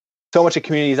 so much of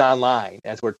community is online,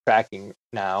 as we're tracking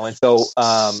now. And so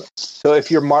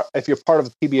if you're part of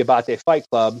a PB Abate Fight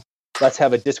Club, let's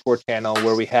have a Discord channel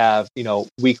where we have, you know,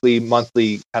 weekly,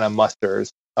 monthly kind of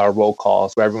musters or roll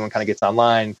calls where everyone kind of gets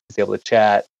online, is able to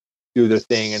chat. do their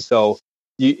thing. And so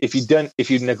if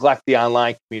you neglect the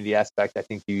online community aspect, I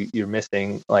think you're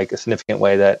missing like a significant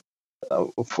way that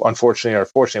unfortunately or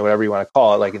fortunately, whatever you want to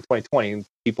call it, like in 2020,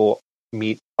 people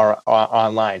meet are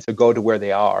online. So go to where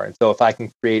they are. And so if I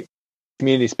can create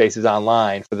community spaces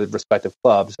online for the respective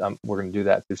clubs, we're going to do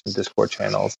that through some Discord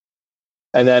channels.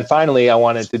 And then finally, I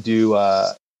wanted to do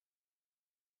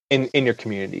in your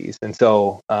communities. And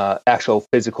so actual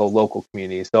physical local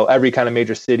communities. So every kind of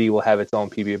major city will have its own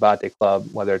PB Abate club,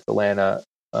 whether it's Atlanta,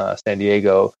 San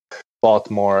Diego,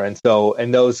 Baltimore. And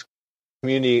those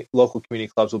local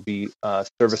community clubs will be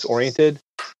service oriented.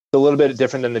 It's a little bit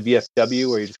different than the VFW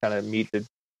where you just kind of meet to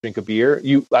drink a beer.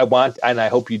 I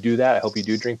hope you do that. I hope you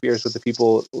do drink beers with the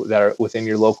people that are within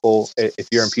your local. If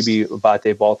you're in PB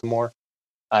Abate Baltimore,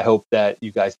 I hope that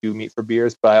you guys do meet for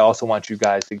beers, but I also want you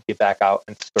guys to get back out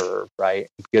and serve, right?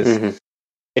 Because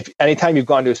if anytime you've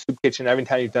gone to a soup kitchen, every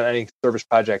time you've done any service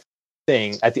project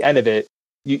thing, at the end of it,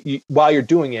 you while you're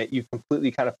doing it, you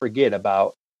completely kind of forget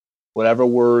about whatever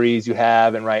worries you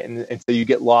have, and so you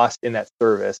get lost in that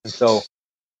service.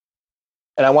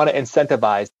 And I want to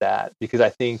incentivize that because I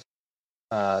think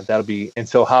that'll be, and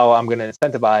so how I'm going to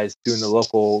incentivize doing the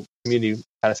local community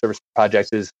kind of service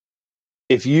projects is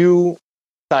if you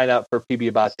sign up for PB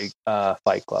Abate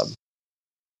Fight Club,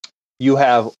 you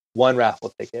have one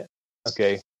raffle ticket,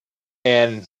 okay?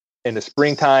 And in the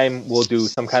springtime, we'll do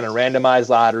some kind of randomized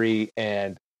lottery,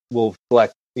 and we'll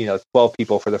select 12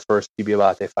 people for the first PB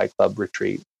Abate Fight Club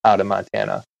retreat out in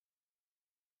Montana.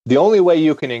 The only way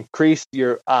you can increase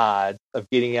your odds of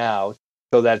getting out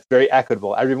so that it's very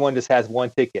equitable, everyone just has one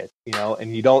ticket, and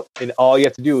all you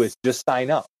have to do is just sign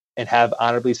up and have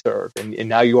honorably served. And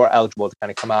now you are eligible to kind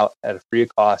of come out at a free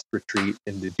of cost retreat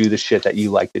and to do the shit that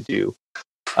you like to do.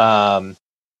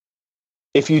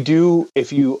 If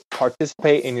you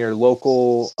participate in your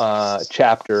local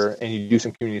chapter and you do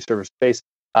some community service based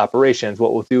operations,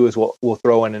 what we'll do is we'll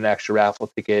throw in an extra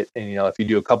raffle ticket. And, if you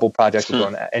do a couple projects,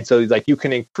 and so like you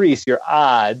can increase your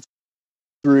odds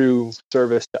through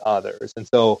service to others. And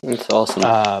so that's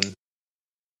awesome.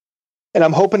 And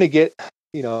I'm hoping to get,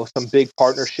 some big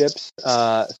partnerships.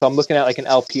 So I'm looking at like an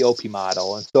LPOP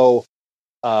model. And so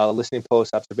listening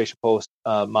post, observation post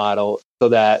model, so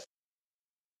that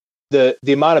the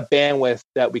amount of bandwidth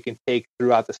that we can take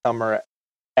throughout the summer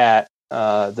at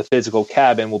the physical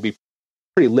cabin will be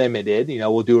pretty limited.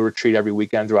 We'll do a retreat every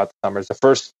weekend throughout the summers. The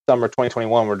first summer,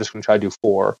 2021, we're just going to try to do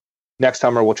 4. Next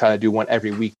summer, we'll try to do one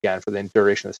every weekend for the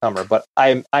duration of the summer. But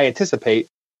I anticipate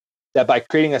that by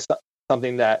creating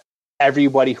something that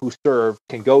everybody who served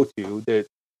can go to, there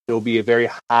will be a very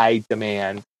high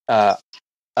demand, and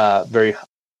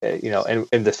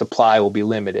the supply will be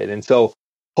limited. And so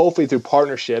hopefully through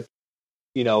partnership,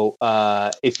 if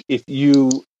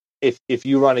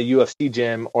you run a UFC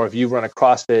gym or if you run a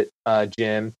CrossFit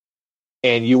gym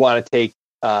and you want to take,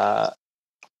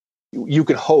 you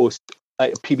can host a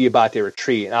PB Abate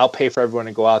retreat, and I'll pay for everyone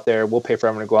to go out there. We'll pay for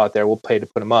everyone to go out there. We'll pay to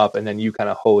put them up, and then you kind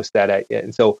of host that.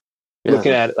 And so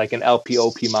looking at like an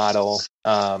LPOP model,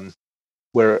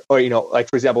 where, like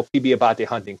for example, PB Abate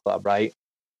Hunting Club, right?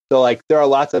 So like there are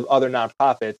lots of other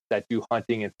nonprofits that do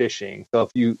hunting and fishing. So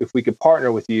if we could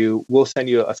partner with you, we'll send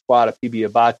you a squad of PB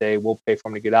Abate. We'll pay for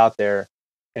them to get out there,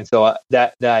 and so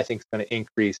that I think is going to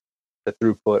increase the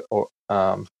throughput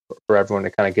for everyone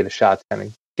to kind of get a shot to kind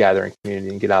of gather in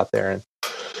community and get out there. And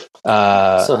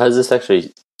so has this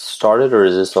actually started, or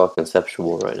is this all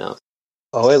conceptual right now?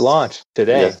 Oh, it launched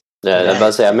today. Yeah, I was about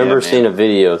to say I remember seeing a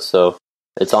video. So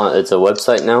it's a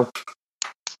website now.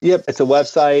 Yep, it's a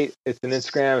website, it's an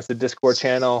Instagram, it's a Discord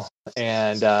channel,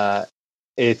 and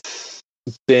it's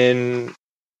been,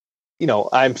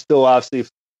 I'm still obviously,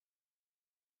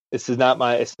 this is not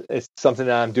it's something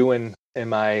that I'm doing in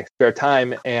my spare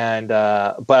time, and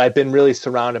but I've been really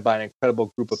surrounded by an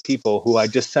incredible group of people who I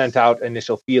just sent out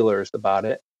initial feelers about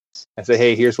it and say,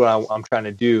 hey, here's what I'm trying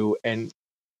to do, and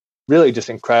really just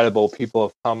incredible people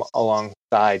have come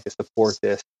alongside to support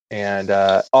this, and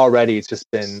already it's just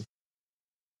been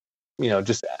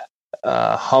just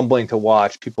humbling to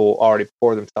watch people already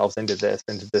pour themselves into this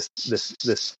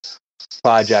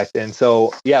project. And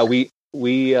so, yeah, we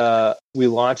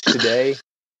launched today.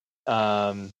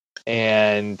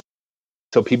 And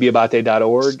so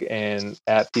pbabate.org and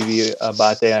at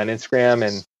pbabate on Instagram.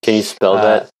 And can you spell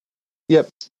that? Yep.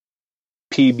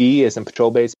 PB is in patrol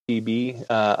base, PB,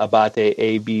 Abate,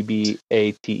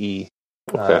 ABBATE,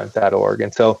 .org.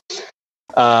 And so,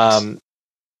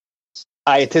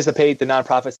 I anticipate the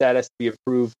nonprofit status to be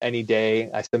approved any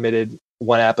day. I submitted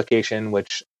one application,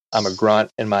 which I'm a grunt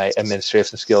and my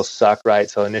administrative skills suck, right?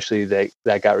 So initially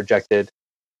that got rejected.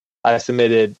 I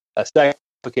submitted a second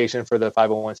application for the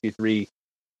 501c3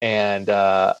 and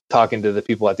talking to the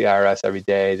people at the IRS every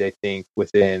day, they think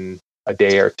within a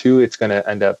day or two it's going to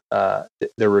end up.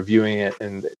 They're reviewing it,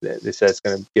 and they said it's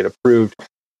going to get approved.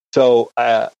 So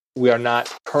we are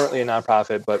not currently a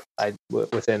nonprofit, but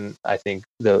within I think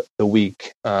the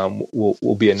week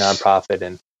we'll be a nonprofit,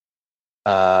 and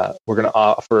we're going to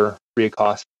offer free of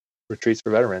cost retreats for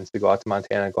veterans to go out to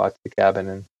Montana, go out to the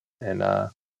cabin, and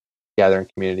gather in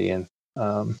community. And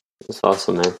that's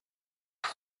awesome, man.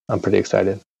 I'm pretty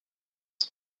excited.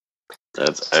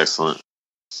 That's excellent.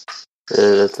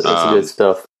 Yeah, that's good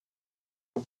stuff.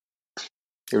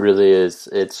 It really is.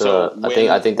 It's so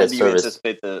I think that service.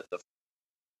 Anticipate the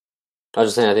I was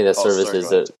just saying I think that service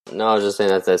sorry, I was just saying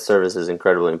that service is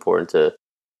incredibly important to.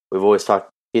 We've always talked.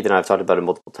 Keith and I have talked about it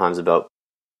multiple times about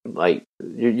like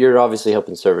you're obviously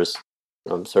helping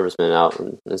servicemen out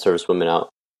and servicewomen out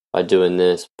by doing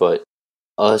this, but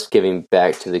us giving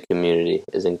back to the community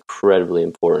is incredibly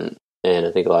important, and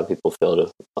I think a lot of people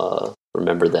fail to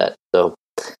remember that. So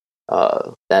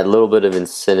that little bit of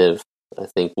incentive, I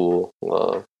think, will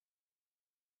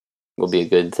be a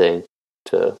good thing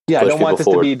to I push don't want this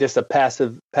forward. to be just a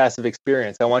passive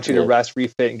experience. I want you to rest,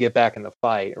 refit, and get back in the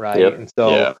fight, right? Yep. And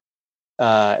so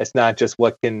it's not just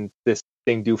what can this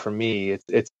thing do for me.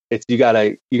 It's you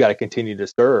gotta continue to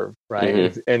serve, right?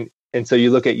 Mm-hmm. And so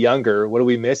you look at younger, what are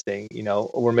we missing?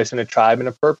 We're missing a tribe and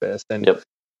a purpose. And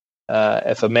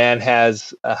if a man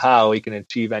has a how, he can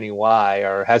achieve any why,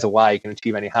 or has a why, he can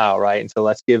achieve any how, right? And so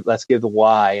let's give the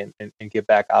why and get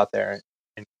back out there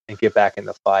and get back in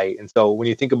the fight. And so when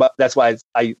you think about, that's why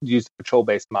I use the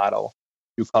patrol-based model.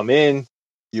 You come in,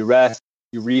 you rest,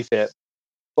 you refit.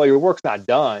 Well, your work's not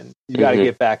done. You got to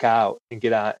get back out and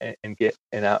get out and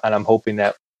I'm hoping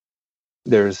that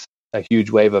there's a huge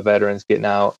wave of veterans getting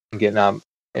out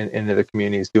into the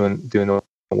communities doing the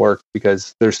work,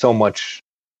 because there's so much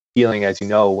healing, as you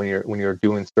know, when you're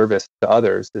doing service to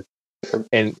others,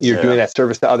 and you're doing that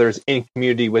service to others in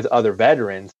community with other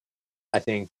veterans. I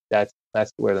think that's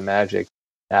where the magic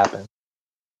happens.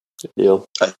 I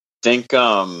think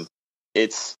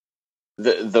it's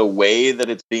the way that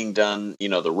it's being done.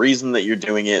 The reason that you're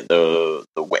doing it, the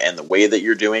way that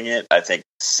you're doing it, I think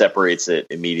separates it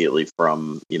immediately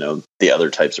from the other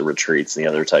types of retreats and the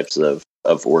other types of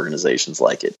organizations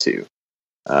like it too.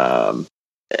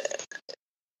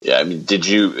 Yeah, I mean,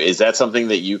 is that something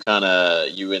that you kind of,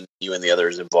 you and the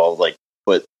others involved, like,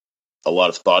 put a lot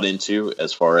of thought into,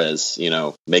 as far as,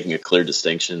 making a clear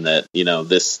distinction that,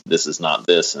 this is not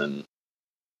this, and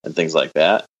things like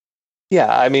that? Yeah,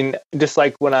 I mean, just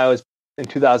like when I was in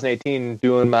 2018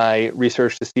 doing my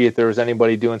research to see if there was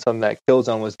anybody doing something that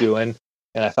Killzone was doing,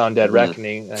 and I found Dead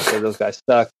Reckoning, and I said, those guys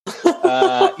suck.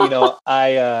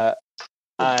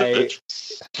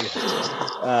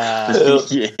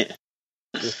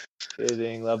 Just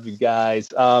kidding. Love you guys.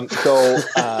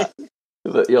 But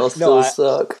y'all still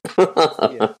suck.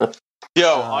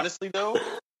 Honestly though,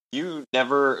 you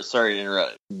never. Sorry to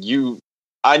interrupt.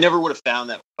 I never would have found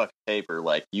that fucking paper.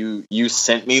 Like you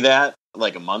sent me that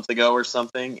like a month ago or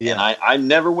something, and I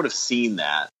never would have seen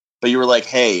that. But you were like,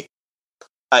 hey,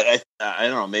 I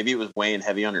don't know. Maybe it was weighing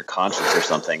heavy on your conscience or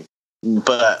something.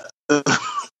 But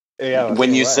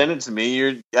when you sent it to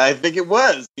me, I think it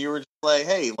was. You were just like,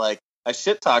 hey, like, I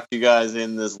shit talked you guys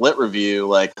in this lit review,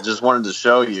 like, just wanted to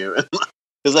show you,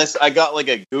 because I got like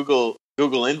a Google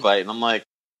invite, and I'm like,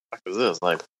 what is this?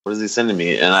 Like, what is he sending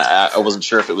me? And I wasn't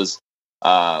sure if it was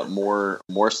more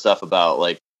stuff about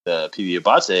like the PV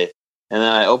Abate, and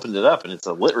then I opened it up, and it's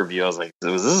a lit review. I was like,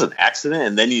 was this an accident?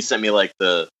 And then you sent me like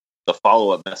the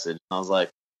follow up message, and I was like,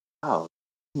 oh,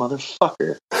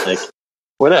 motherfucker, like,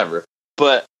 whatever.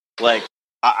 But like,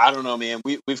 I don't know, man.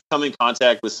 We've come in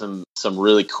contact with some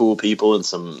really cool people, and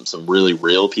some really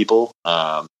real people,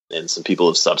 and some people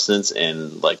of substance,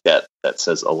 and like that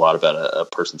says a lot about a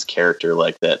person's character.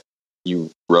 Like that,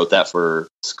 you wrote that for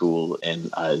school,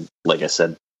 and like I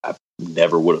said, I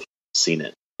never would have seen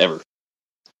it ever.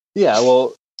 Yeah,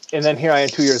 well, and then here I am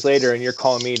 2 years later, and you're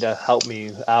calling me to help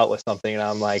me out with something, and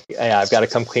I'm like, hey, I've got to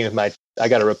come clean with I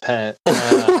got to repent,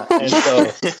 and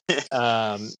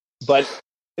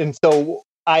so.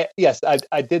 I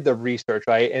did the research,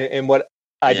 right? And what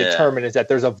I determined is that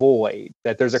there's a void,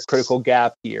 that there's a critical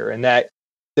gap here, and that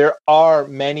there are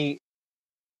many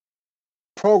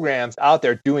programs out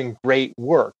there doing great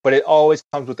work, but it always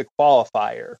comes with a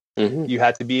qualifier. Mm-hmm. You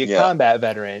have to be a combat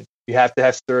veteran. You have to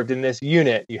have served in this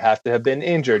unit. You have to have been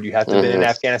injured. You have to have been in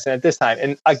Afghanistan at this time.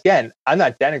 And again, I'm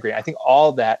not denigrating. I think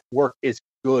all that work is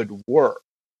good work.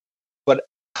 But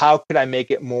how could I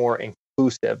make it more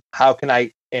inclusive? How can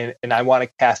I... And I want to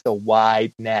cast a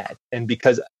wide net, and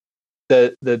because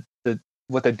the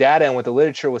what the data and what the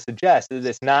literature will suggest is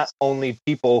it's not only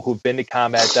people who've been to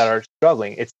combat that are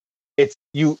struggling. It's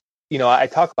you know, I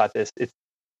talk about this. It's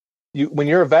you, when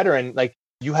you're a veteran, like,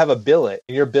 you have a billet,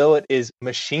 and your billet is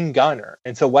machine gunner.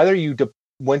 And so whether you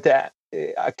went to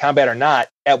combat or not,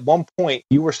 at one point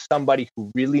you were somebody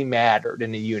who really mattered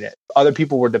in the unit. Other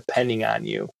people were depending on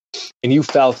you, and you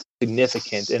felt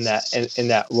significant in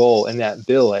that role, in that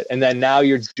billet. And then now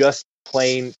you're just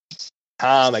plain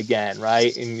Tom again,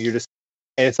 right? And you're just,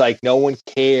 and it's like no one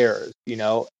cares, you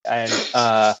know. And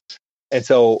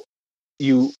so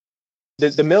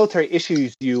the military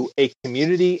issues you a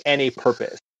community and a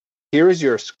purpose. Here is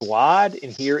your squad,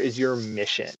 and here is your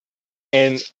mission.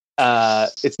 And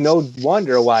it's no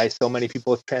wonder why so many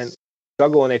people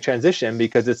struggle when they transition,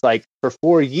 because it's like, for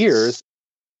 4 years,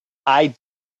 I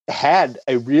had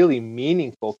a really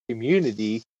meaningful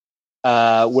community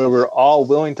where we're all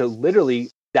willing to literally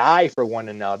die for one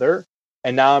another.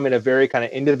 And now I'm in a very kind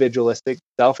of individualistic,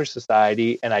 selfish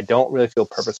society, and I don't really feel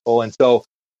purposeful. And so,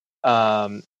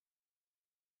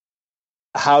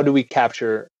 how do we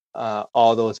capture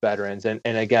all those veterans? And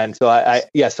again, so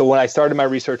so when I started my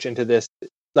research into this,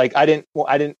 like, I didn't,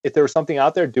 if there was something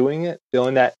out there doing it,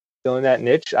 filling that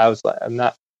niche, I was like, I'm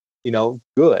not, you know,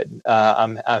 good.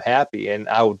 I'm happy, and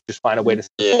I would just find a way to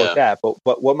support that.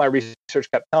 But what my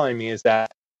research kept telling me is that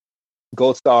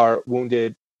Gold Star,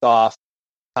 wounded, soft,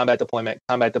 combat deployment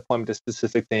to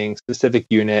specific things, specific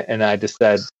unit. And I just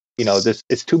said, you know,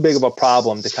 it's too big of a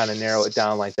problem to kind of narrow it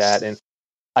down like that. And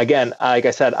again, like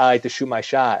I said, I like to shoot my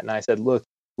shot. And I said, look,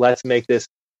 let's take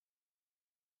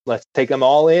them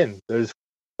all in.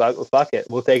 Fuck it.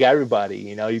 We'll take everybody.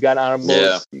 You know, you got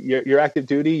honorable, you're active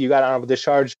duty, you got honorable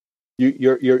discharge,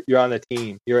 you're on the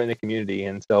team, you're in the community.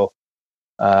 And so,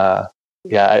 I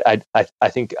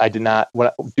think I did not,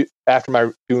 after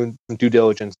my doing some due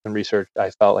diligence and research,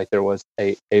 I felt like there was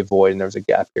a void, and there was a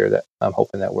gap here that I'm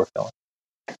hoping that we're filling.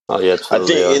 Oh yeah,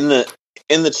 totally. I think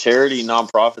in the charity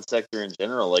nonprofit sector in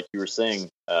general, like you were saying,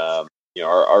 you know,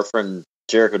 our friend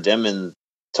Jericho Denman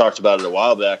talked about it a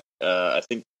while back. I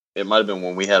think it might have been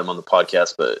when we had him on the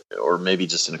podcast, or maybe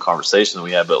just in a conversation that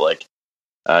we had. But like,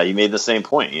 he made the same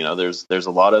point. You know, there's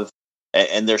a lot of,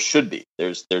 and there should be,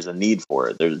 there's a need for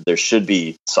it. There should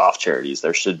be soft charities.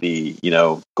 There should be, you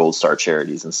know, Gold Star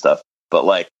charities and stuff. But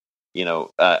like, you know,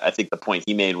 I think the point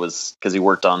he made was because he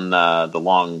worked on the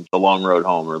long road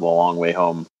home, or the long way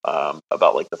home,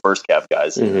 about like the first Cav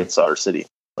guys in Sauter City.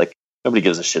 Like, nobody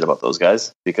gives a shit about those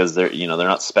guys, because they're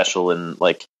not special, and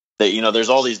like, you know, there's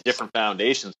all these different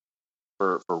foundations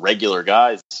for regular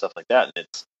guys and stuff like that, and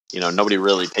it's, you know, nobody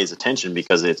really pays attention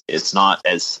because it's not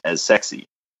as sexy.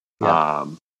 Yeah.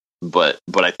 But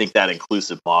I think that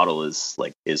inclusive model is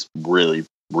really,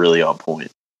 really on point.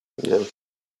 Yeah.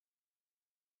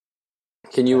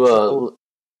 Can you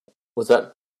what's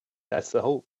that? That's the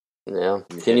hope. Yeah.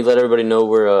 Can you let everybody know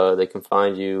where they can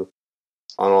find you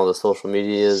on all the social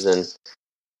medias and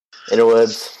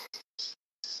interwebs?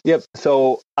 Yep.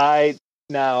 So I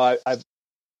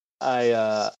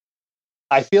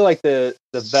feel like the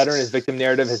veteran is victim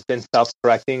narrative has been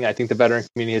self-correcting. I think the veteran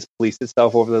community has policed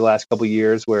itself over the last couple of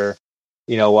years, where,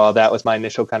 you know, while that was my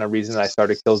initial kind of reason I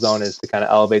started Killzone, is to kind of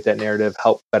elevate that narrative,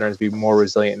 help veterans be more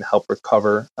resilient, and help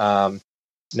recover.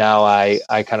 Now I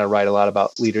kind of write a lot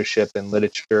about leadership and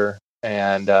literature,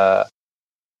 and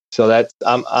so that's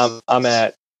I'm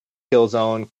at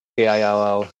Killzone,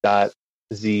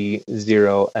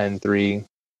 KILL.Z0N3.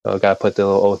 So I got to put the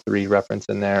little 03 reference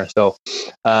in there. So,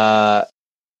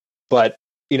 but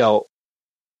you know,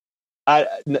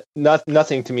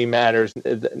 nothing to me matters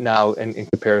now in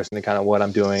comparison to kind of what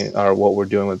I'm doing, or what we're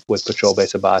doing with Patrol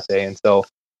Base Abate. And so,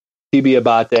 PB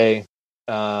Abate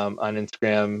on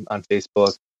Instagram, on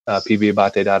Facebook,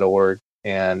 pbabate.org,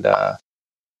 and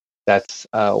that's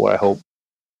where I hope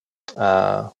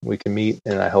we can meet.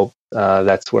 And I hope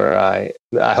that's where I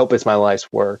hope it's my life's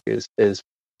work is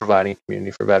providing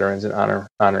community for veterans and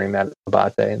honoring that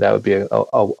Abate. That would be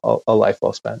a life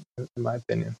well spent, in my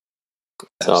opinion.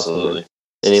 Absolutely. Awesome.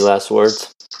 Any last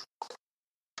words?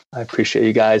 I appreciate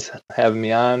you guys having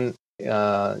me on.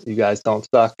 You guys don't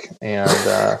suck, and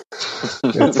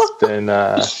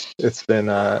it's been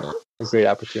a great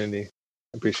opportunity. I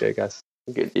appreciate it, guys.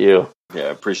 Good to you. Yeah, I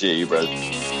appreciate you, brother.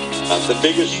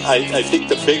 I think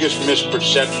the biggest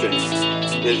misperception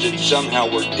is that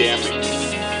somehow we're damning.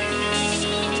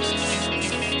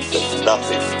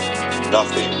 But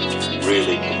nothing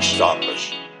really can stop us.